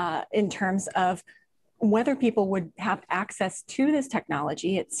in terms of whether people would have access to this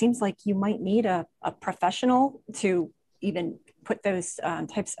technology. It seems like you might need a professional to even put those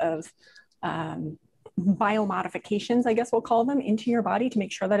types of biomodifications, I guess we'll call them, into your body to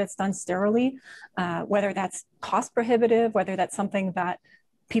make sure that it's done sterilely, whether that's cost prohibitive, whether that's something that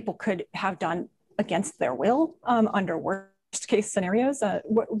people could have done against their will under worst case scenarios.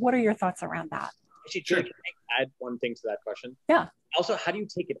 What are your thoughts around that? Actually, Julie, can I add one thing to that question? Yeah. Also, how do you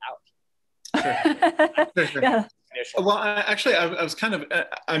take it out? Sure. Yeah. Well, I was kind of,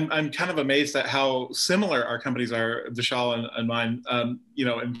 I'm kind of amazed at how similar our companies are, Vishal and mine, you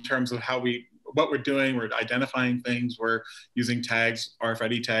know, in terms of what we're doing. We're identifying things, we're using tags,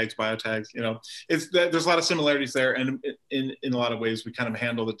 RFID tags, biotags, you know, there's a lot of similarities there. And in a lot of ways, we kind of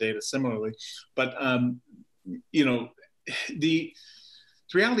handle the data similarly. But, you know, the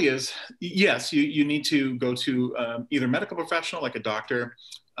reality is, yes, you need to go to either medical professional, like a doctor.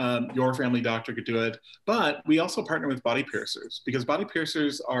 Your family doctor could do it, but we also partner with body piercers, because body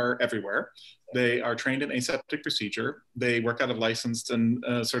piercers are everywhere. They are trained in aseptic procedure. They work out of licensed and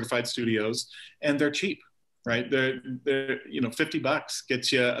certified studios, and they're cheap, right? They're you know, $50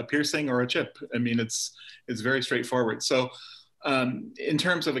 gets you a piercing or a chip. I mean, it's very straightforward. So in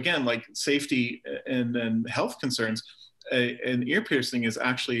terms of, again, like safety and health concerns, an ear piercing is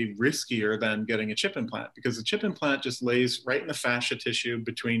actually riskier than getting a chip implant, because the chip implant just lays right in the fascia tissue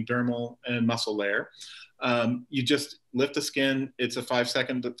between dermal and muscle layer. You just lift the skin, it's a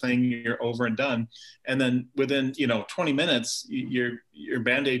 5-second thing, you're over and done. And then within, you know, 20 minutes, your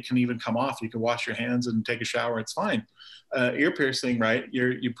Band-Aid can even come off. You can wash your hands and take a shower, it's fine. Ear piercing, right?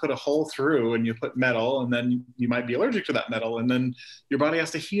 You put a hole through and you put metal, and then you might be allergic to that metal. And then your body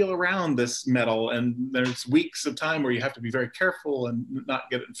has to heal around this metal. And there's weeks of time where you have to be very careful and not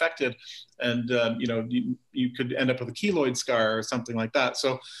get infected. And, you know, you could end up with a keloid scar or something like that.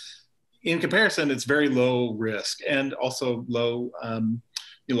 So in comparison, it's very low risk and also low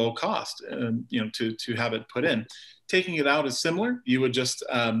cost, you know, to have it put in. Taking it out is similar. You would just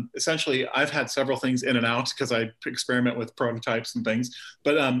essentially, I've had several things in and out because I experiment with prototypes and things,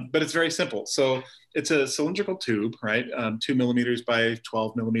 but it's very simple. So it's a cylindrical tube, right? 2 millimeters by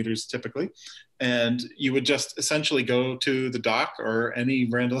 12 millimeters typically. And you would just essentially go to the doc or any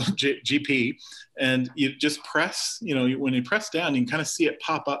random GP, and you just press, you know, when you press down, you can kind of see it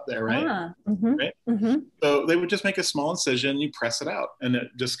pop up there, right? Right? So they would just make a small incision, you press it out, and it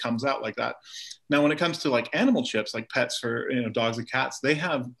just comes out like that. Now, when it comes to like animal chips, like pets for, you know, dogs and cats, they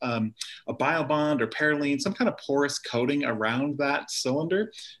have a biobond or paraline, some kind of porous coating around that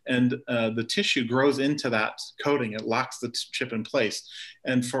cylinder, and the tissue grows into that coating. It locks the chip in place.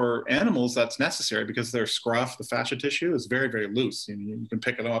 And for animals, that's necessary because their scruff, the fascia tissue, is very, very loose. You can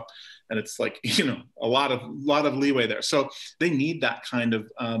pick it up, and it's like, you know, a lot of leeway there. So they need that kind of,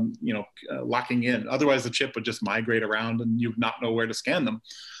 you know, locking in. Otherwise, the chip would just migrate around, and you'd not know where to scan them.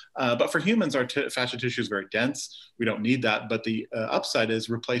 But for humans, our fascia tissue is very dense. We don't need that. But the upside is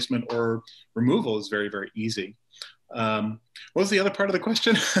replacement or removal is very, very easy. What was the other part of the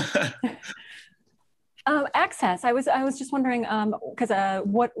question? Access. I was just wondering, because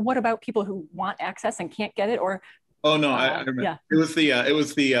what about people who want access and can't get it, or? Oh no, I remember. Yeah. It was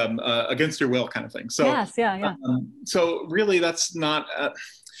the against your will kind of thing. So yes, yeah. So really, that's not.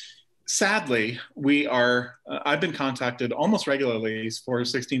 Sadly, I've been contacted almost regularly for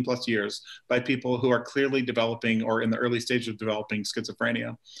 16 plus years by people who are clearly developing or in the early stage of developing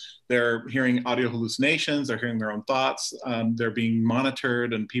schizophrenia. They're hearing audio hallucinations, they're hearing their own thoughts, they're being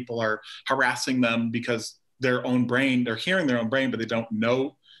monitored, and people are harassing them because they're hearing their own brain, but they don't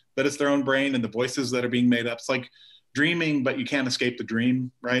know that it's their own brain, and the voices that are being made up. It's like dreaming, but you can't escape the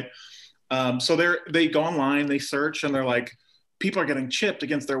dream, right? So they go online, they search, and they're like, people are getting chipped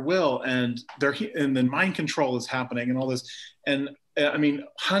against their will, and then mind control is happening and all this. And I mean,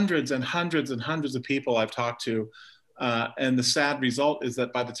 hundreds and hundreds and hundreds of people I've talked to. And the sad result is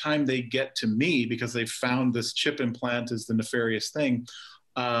that by the time they get to me, because they've found this chip implant is the nefarious thing,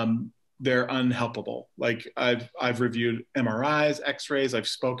 they're unhelpable. Like I've reviewed MRIs, X-rays, I've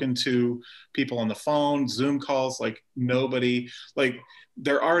spoken to people on the phone, Zoom calls, like nobody, like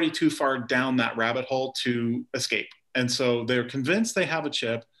they're already too far down that rabbit hole to escape. And so they're convinced they have a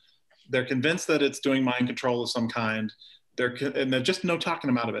chip. They're convinced that it's doing mind control of some kind. And there's just no talking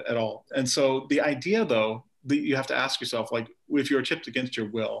them out of it at all. And so the idea, though, that you have to ask yourself, like, if you're chipped against your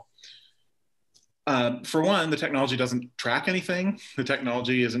will, for one, the technology doesn't track anything. The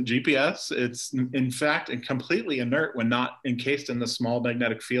technology isn't GPS. It's, in fact, completely inert when not encased in the small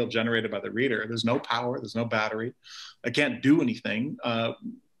magnetic field generated by the reader. There's no power. There's no battery. I can't do anything.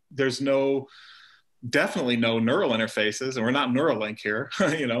 There's definitely no neural interfaces, and we're not Neuralink here,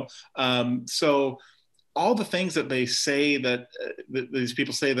 you know. So all the things that they say that these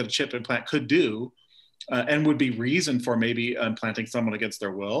people say that a chip implant could do, and would be reason for maybe implanting someone against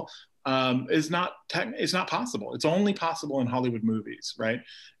their will, is not possible. It's only possible in Hollywood movies, right?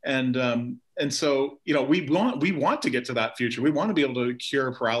 And so, you know, we want to get to that future. We want to be able to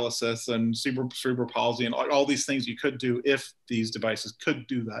cure paralysis and cerebral palsy and all these things you could do if these devices could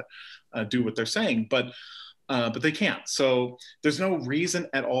do that, do what they're saying, but they can't. So there's no reason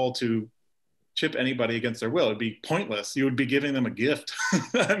at all to chip anybody against their will. It'd be pointless. You would be giving them a gift.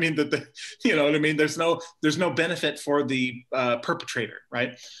 I mean, you know what I mean? There's no benefit for the perpetrator,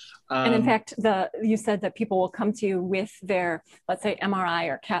 right? And in fact, you said that people will come to you with their, let's say, MRI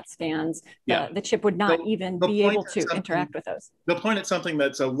or CAT scans. The chip would not even be able to interact with those. They'll point at something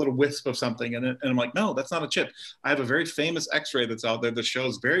that's a little wisp of something, and I'm like, no, that's not a chip. I have a very famous X-ray that's out there that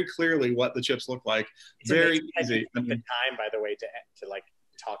shows very clearly what the chips look like. Very easy. The time, by the way, to like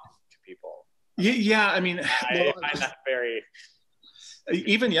talk to people. Yeah, I mean, I find that very.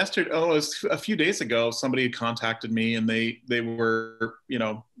 Even yesterday, it was a few days ago, somebody had contacted me, and they were, you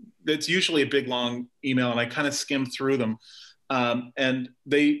know, it's usually a big long email, and I kind of skimmed through them, and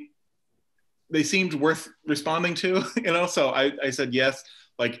they seemed worth responding to, you know. So I said yes.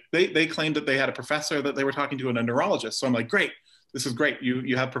 Like they claimed that they had a professor that they were talking to and a neurologist. So I'm like, great, this is great.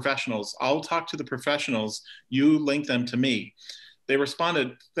 You have professionals. I'll talk to the professionals. You link them to me. They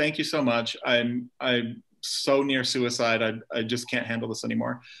responded, thank you so much. I'm so near suicide. I just can't handle this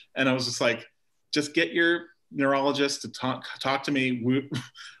anymore. And I was just like, just get your neurologist to talk to me.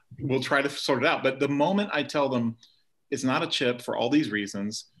 We'll try to sort it out. But the moment I tell them it's not a chip for all these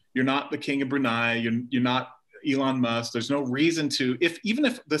reasons, you're not the king of Brunei, you're not Elon Musk, there's no reason to, even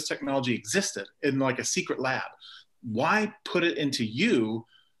if this technology existed in like a secret lab, why put it into you?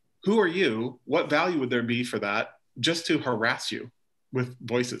 Who are you? What value would there be for that just to harass you with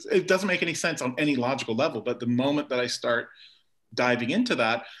voices? It doesn't make any sense on any logical level. But the moment that I start diving into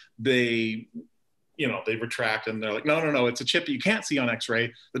that, they retract, and they're like, no, it's a chip you can't see on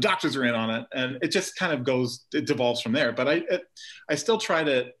X-ray. The doctors are in on it. And it just kind of it devolves from there. But I still try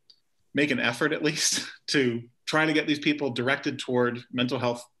to make an effort, at least, to try to get these people directed toward mental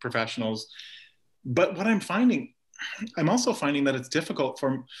health professionals. But what I'm also finding that it's difficult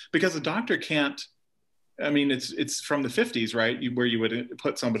because a doctor can't, I mean, it's from the 50s, right? Where you would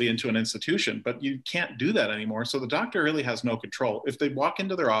put somebody into an institution, but you can't do that anymore. So the doctor really has no control. If they walk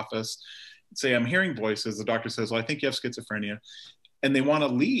into their office, say, I'm hearing voices, the doctor says, well, I think you have schizophrenia, and they want to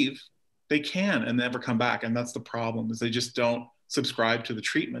leave, they can and never come back. And that's the problem, is they just don't subscribe to the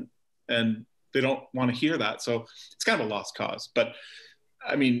treatment, and they don't want to hear that. So it's kind of a lost cause. But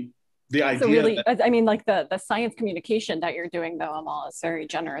I mean, the idea. So really, I mean, like the science communication that you're doing, though, Amal, is very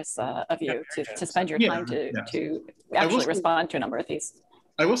generous of you to spend your time to actually respond to a number of these.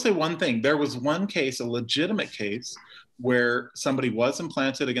 I will say one thing. There was one case, a legitimate case, where somebody was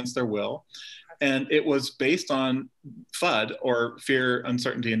implanted against their will, and it was based on FUD, or fear,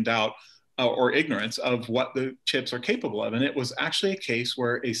 uncertainty, and doubt, or ignorance of what the chips are capable of. And it was actually a case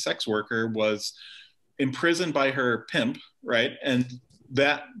where a sex worker was imprisoned by her pimp, right? And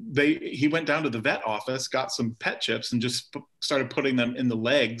he went down to the vet office, got some pet chips, and just started putting them in the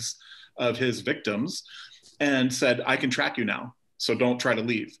legs of his victims, and said, I can track you now, so don't try to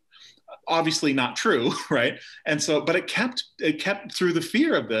leave. Obviously not true, right? And so, but it kept through the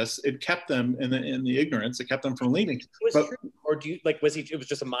fear of this, it kept them in the ignorance, it kept them from leaving. Or do you like, it was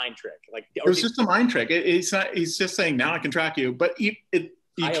just a mind trick? Like, it was just a mind trick. He's just saying, now I can track you, but you can't.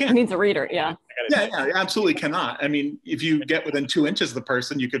 It needs a reader, yeah. Yeah, absolutely cannot. I mean, if you get within 2 inches of the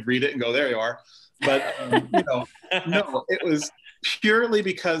person, you could read it and go, there you are. But no, it was purely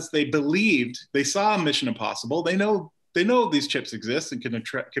because they believed, they saw Mission Impossible. They know these chips exist and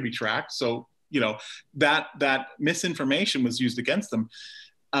can be tracked. So, that misinformation was used against them.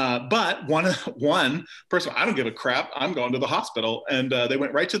 But one person, I don't give a crap, I'm going to the hospital. And they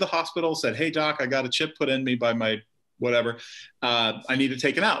went right to the hospital, said, hey, doc, I got a chip put in me by my whatever. I need to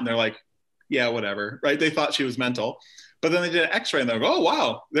take it out. And they're like, yeah, whatever, right? They thought she was mental. But then they did an x-ray and they're like, oh,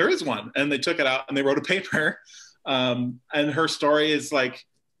 wow, there is one. And they took it out and they wrote a paper. And her story is like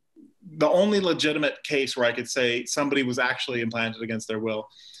the only legitimate case where I could say somebody was actually implanted against their will.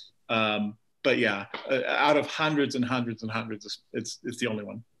 But yeah, out of hundreds and hundreds and hundreds, it's the only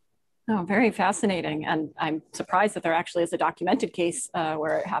one. Oh, very fascinating. And I'm surprised that there actually is a documented case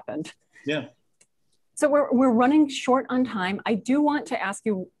where it happened. Yeah. So we're running short on time. I do want to ask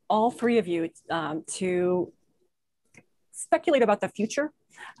you, all three of you, to speculate about the future.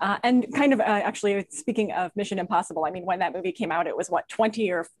 And kind of actually speaking of Mission Impossible, I mean, when that movie came out, it was what,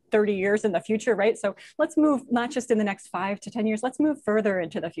 20 or 30 years in the future, right? So let's move not just in the next 5 to 10 years, let's move further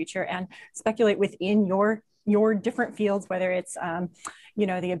into the future and speculate within your different fields, whether it's, you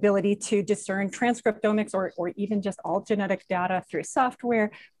know, the ability to discern transcriptomics or even just all genetic data through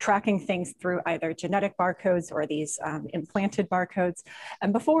software, tracking things through either genetic barcodes or these implanted barcodes.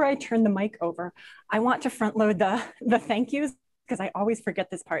 And before I turn the mic over, I want to front load the thank yous, because I always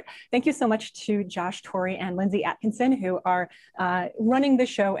forget this part. Thank you so much to Josh Torrey and Lindsay Atkinson, who are running the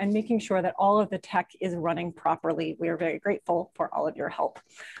show and making sure that all of the tech is running properly. We are very grateful for all of your help.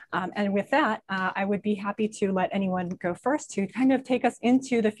 And with that, I would be happy to let anyone go first to kind of take us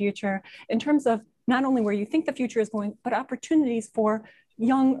into the future in terms of not only where you think the future is going, but opportunities for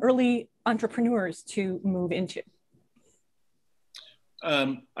young, early entrepreneurs to move into.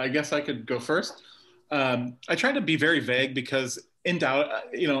 I guess I could go first. I try to be very vague because in doubt,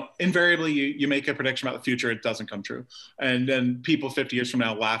 you know, invariably you make a prediction about the future, it doesn't come true. And then people 50 years from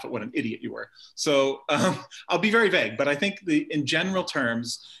now laugh at what an idiot you were. So I'll be very vague, but I think in general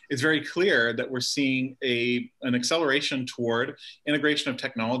terms, it's very clear that we're seeing an acceleration toward integration of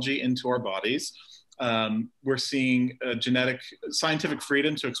technology into our bodies. We're seeing scientific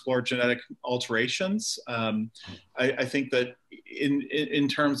freedom to explore genetic alterations. I think that in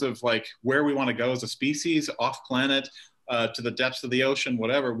terms of like where we want to go as a species, off planet, to the depths of the ocean,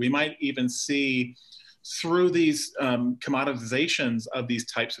 whatever, we might even see through these commoditizations of these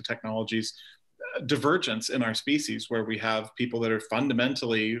types of technologies, divergence in our species, where we have people that are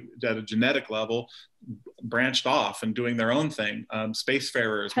fundamentally at a genetic level branched off and doing their own thing.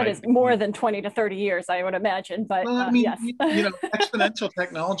 Spacefarers. That is more than 20 to 30 years, I would imagine, but well, I mean, yes. You know, exponential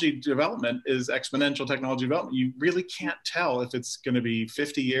technology development is exponential technology development. You really can't tell if it's going to be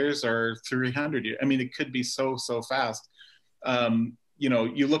 50 years or 300 years. I mean, it could be so fast. You know,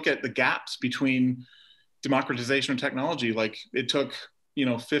 you look at the gaps between democratization of technology, like it took, you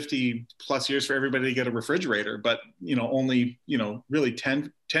know, 50 plus years for everybody to get a refrigerator, but, you know, only, you know, really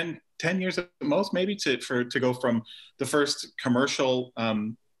 10 years at most, maybe to go from the first commercial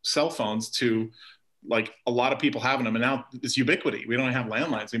cell phones to like a lot of people having them. And now it's ubiquity. We don't have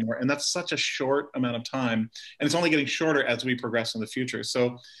landlines anymore. And that's such a short amount of time. And it's only getting shorter as we progress in the future.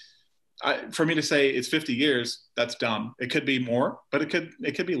 So for me to say it's 50 years, that's dumb. It could be more, but it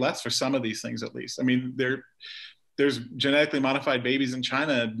could be less for some of these things at least. I mean, there's genetically modified babies in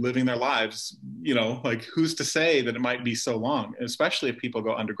China living their lives, you know, like who's to say that it might be so long, especially if people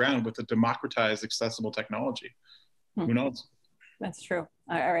go underground with a democratized, accessible technology. Who knows? That's true.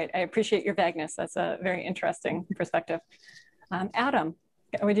 All right. I appreciate your vagueness. That's a very interesting perspective. Adam,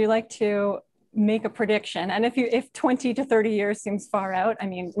 would you like to make a prediction? And if 20 to 30 years seems far out, I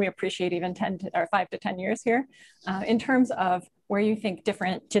mean, we appreciate even 5 to 10 years here, in terms of where you think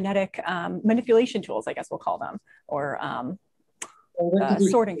different genetic manipulation tools, I guess we'll call them, or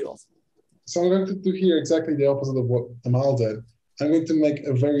sorting tools. So I'm going to do here exactly the opposite of what Amal did. I'm going to make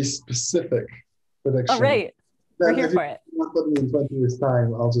a very specific prediction. All right, we're here for it. Not put me in 20 years'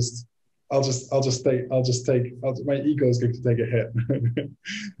 time. I'll just take. My ego is going to take a hit.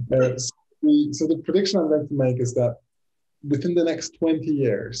 So the prediction I'm going to make is that within the next 20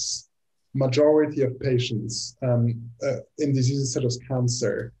 years, majority of patients in diseases such as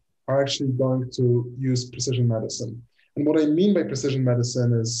cancer are actually going to use precision medicine. And what I mean by precision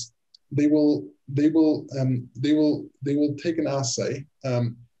medicine is they will take an assay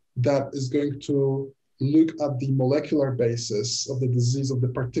that is going to look at the molecular basis of the disease of the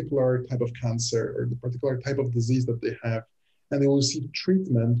particular type of cancer or the particular type of disease that they have, and they will receive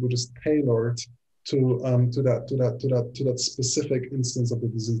treatment which is tailored to that specific instance of the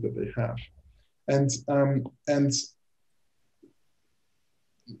disease that they have. And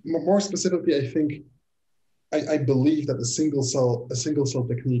more specifically, I think I believe that a single cell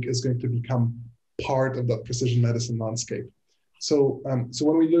technique is going to become part of that precision medicine landscape. So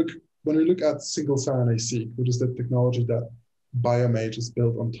when we look at single cell RNA-seq, which is the technology that BioMage is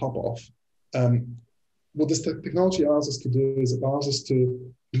built on top of, what this technology allows us to do is it allows us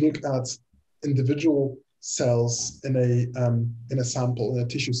to look at individual cells in a sample, in a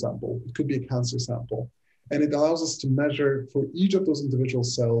tissue sample. It could be a cancer sample. And it allows us to measure for each of those individual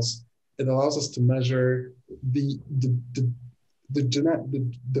cells, it allows us to measure the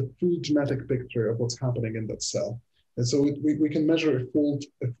full genetic picture of what's happening in that cell. And so we can measure a full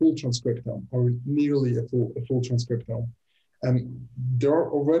transcriptome, or nearly a full transcriptome. And there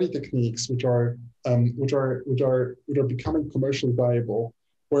are already techniques which are becoming commercially viable,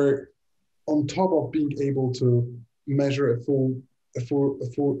 where on top of being able to measure a full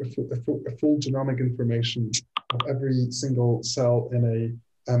genomic information of every single cell in a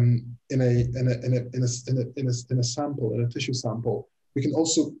sample, in a tissue sample, we can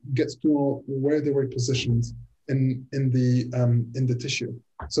also get to know where they were positioned in the tissue.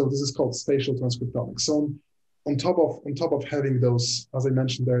 So this is called spatial transcriptomics. So on top of having those, as I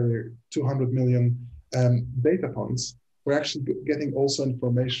mentioned earlier, 200 million data points, we're actually getting also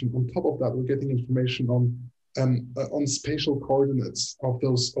information. On top of that, we're getting information on spatial coordinates of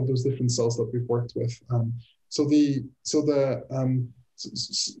those different cells that we've worked with. So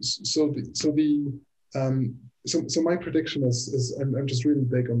my prediction is I'm just really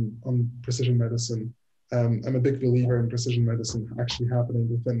big on precision medicine. I'm a big believer in precision medicine actually happening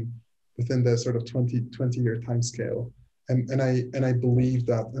within the sort of 20-year time scale. And I believe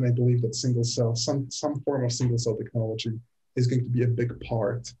that single cell, some form of single cell technology is going to be a big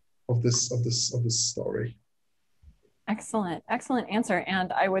part of this story. Excellent answer.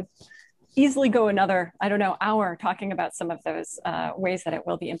 And I would easily go another, I don't know, hour talking about some of those ways that it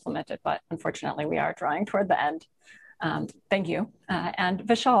will be implemented, but unfortunately we are drawing toward the end. Thank you. And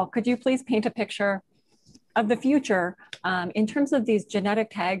Vishal, could you please paint a picture of the future in terms of these genetic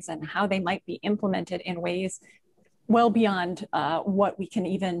tags and how they might be implemented in ways well beyond what we can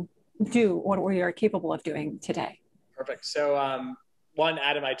even do, what we are capable of doing today? Perfect. So one,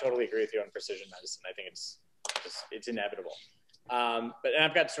 Adam, I totally agree with you on precision medicine. I think it's inevitable. But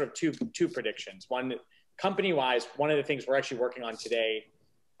I've got sort of two predictions. One, company-wise, one of the things we're actually working on today,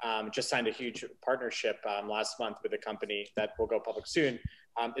 just signed a huge partnership last month with a company that will go public soon,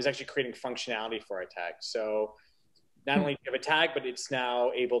 is actually creating functionality for our tag. So not only do you have a tag, but it's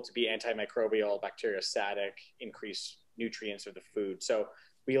now able to be antimicrobial, bacteriostatic, increase nutrients of the food. So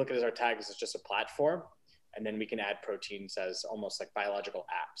we look at our tag as just a platform, and then we can add proteins as almost like biological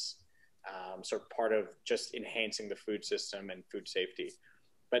apps. Sort of part of just enhancing the food system and food safety.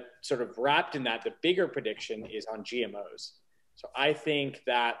 But sort of wrapped in that, the bigger prediction is on GMOs. So I think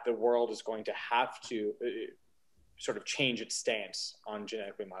that the world is going to have to sort of change its stance on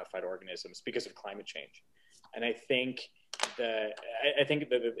genetically modified organisms because of climate change. And I think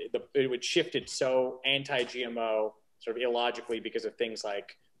it would shift it so anti-GMO sort of illogically because of things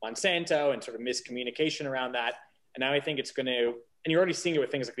like Monsanto and sort of miscommunication around that. And now I think it's going to, and you're already seeing it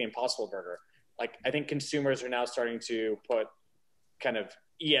with things like the Impossible Burger. Like, I think consumers are now starting to put kind of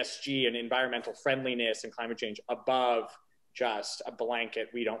ESG and environmental friendliness and climate change above just a blanket,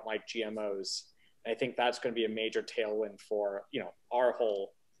 we don't like GMOs. And I think that's going to be a major tailwind for, you know, our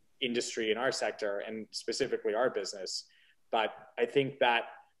whole industry in our sector and specifically our business. But I think that,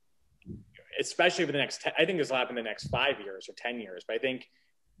 especially for the next, I think this will happen in the next 5 years or 10 years. But I think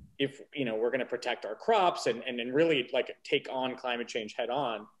if, you know, we're going to protect our crops and really like take on climate change head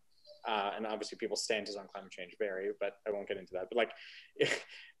on, and obviously people's stances on climate change vary, but I won't get into that. But like,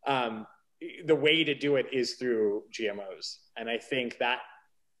 the way to do it is through GMOs. And I think that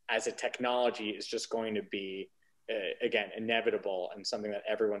as a technology is just going to be, again, inevitable and something that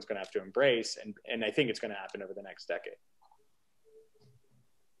everyone's going to have to embrace. And I think it's going to happen over the next decade.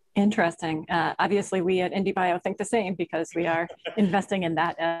 Interesting. Obviously, we at IndieBio think the same because we are investing in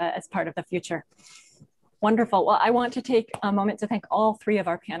that as part of the future. Wonderful. Well, I want to take a moment to thank all three of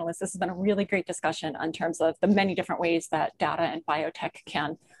our panelists. This has been a really great discussion in terms of the many different ways that data and biotech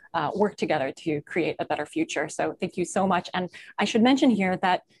can work together to create a better future. So thank you so much. And I should mention here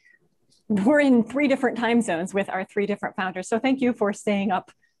that we're in 3 different time zones with our 3 different founders. So thank you for staying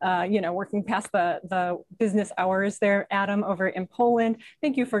up, you know, working past the business hours there, Adam, over in Poland.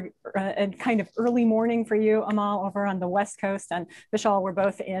 Thank you for a kind of early morning for you, Amal, over on the West Coast. And Vishal, we're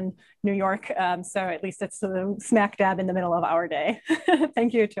both in New York. So at least it's smack dab in the middle of our day.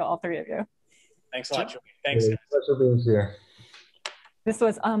 Thank you to all 3 of you. Thanks a lot, Julie. Thanks. Pleasure being here. This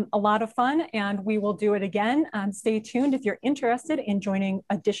was a lot of fun, and we will do it again. Stay tuned if you're interested in joining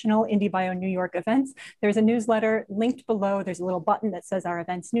additional IndieBio New York events. There's a newsletter linked below. There's a little button that says our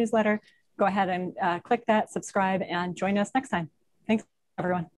events newsletter. Go ahead and click that, subscribe, and join us next time. Thanks,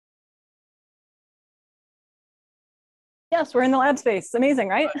 everyone. Yes, we're in the lab space. Amazing,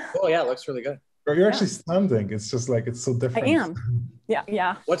 right? Oh yeah, it looks really good. You're actually standing. It's just like, it's so different. I am.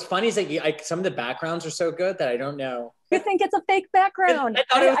 Yeah. What's funny is that some of the backgrounds are so good that I don't know. You think it's a fake background? I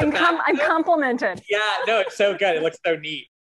thought it was I'm complimented. Yeah, no, it's so good. It looks so neat.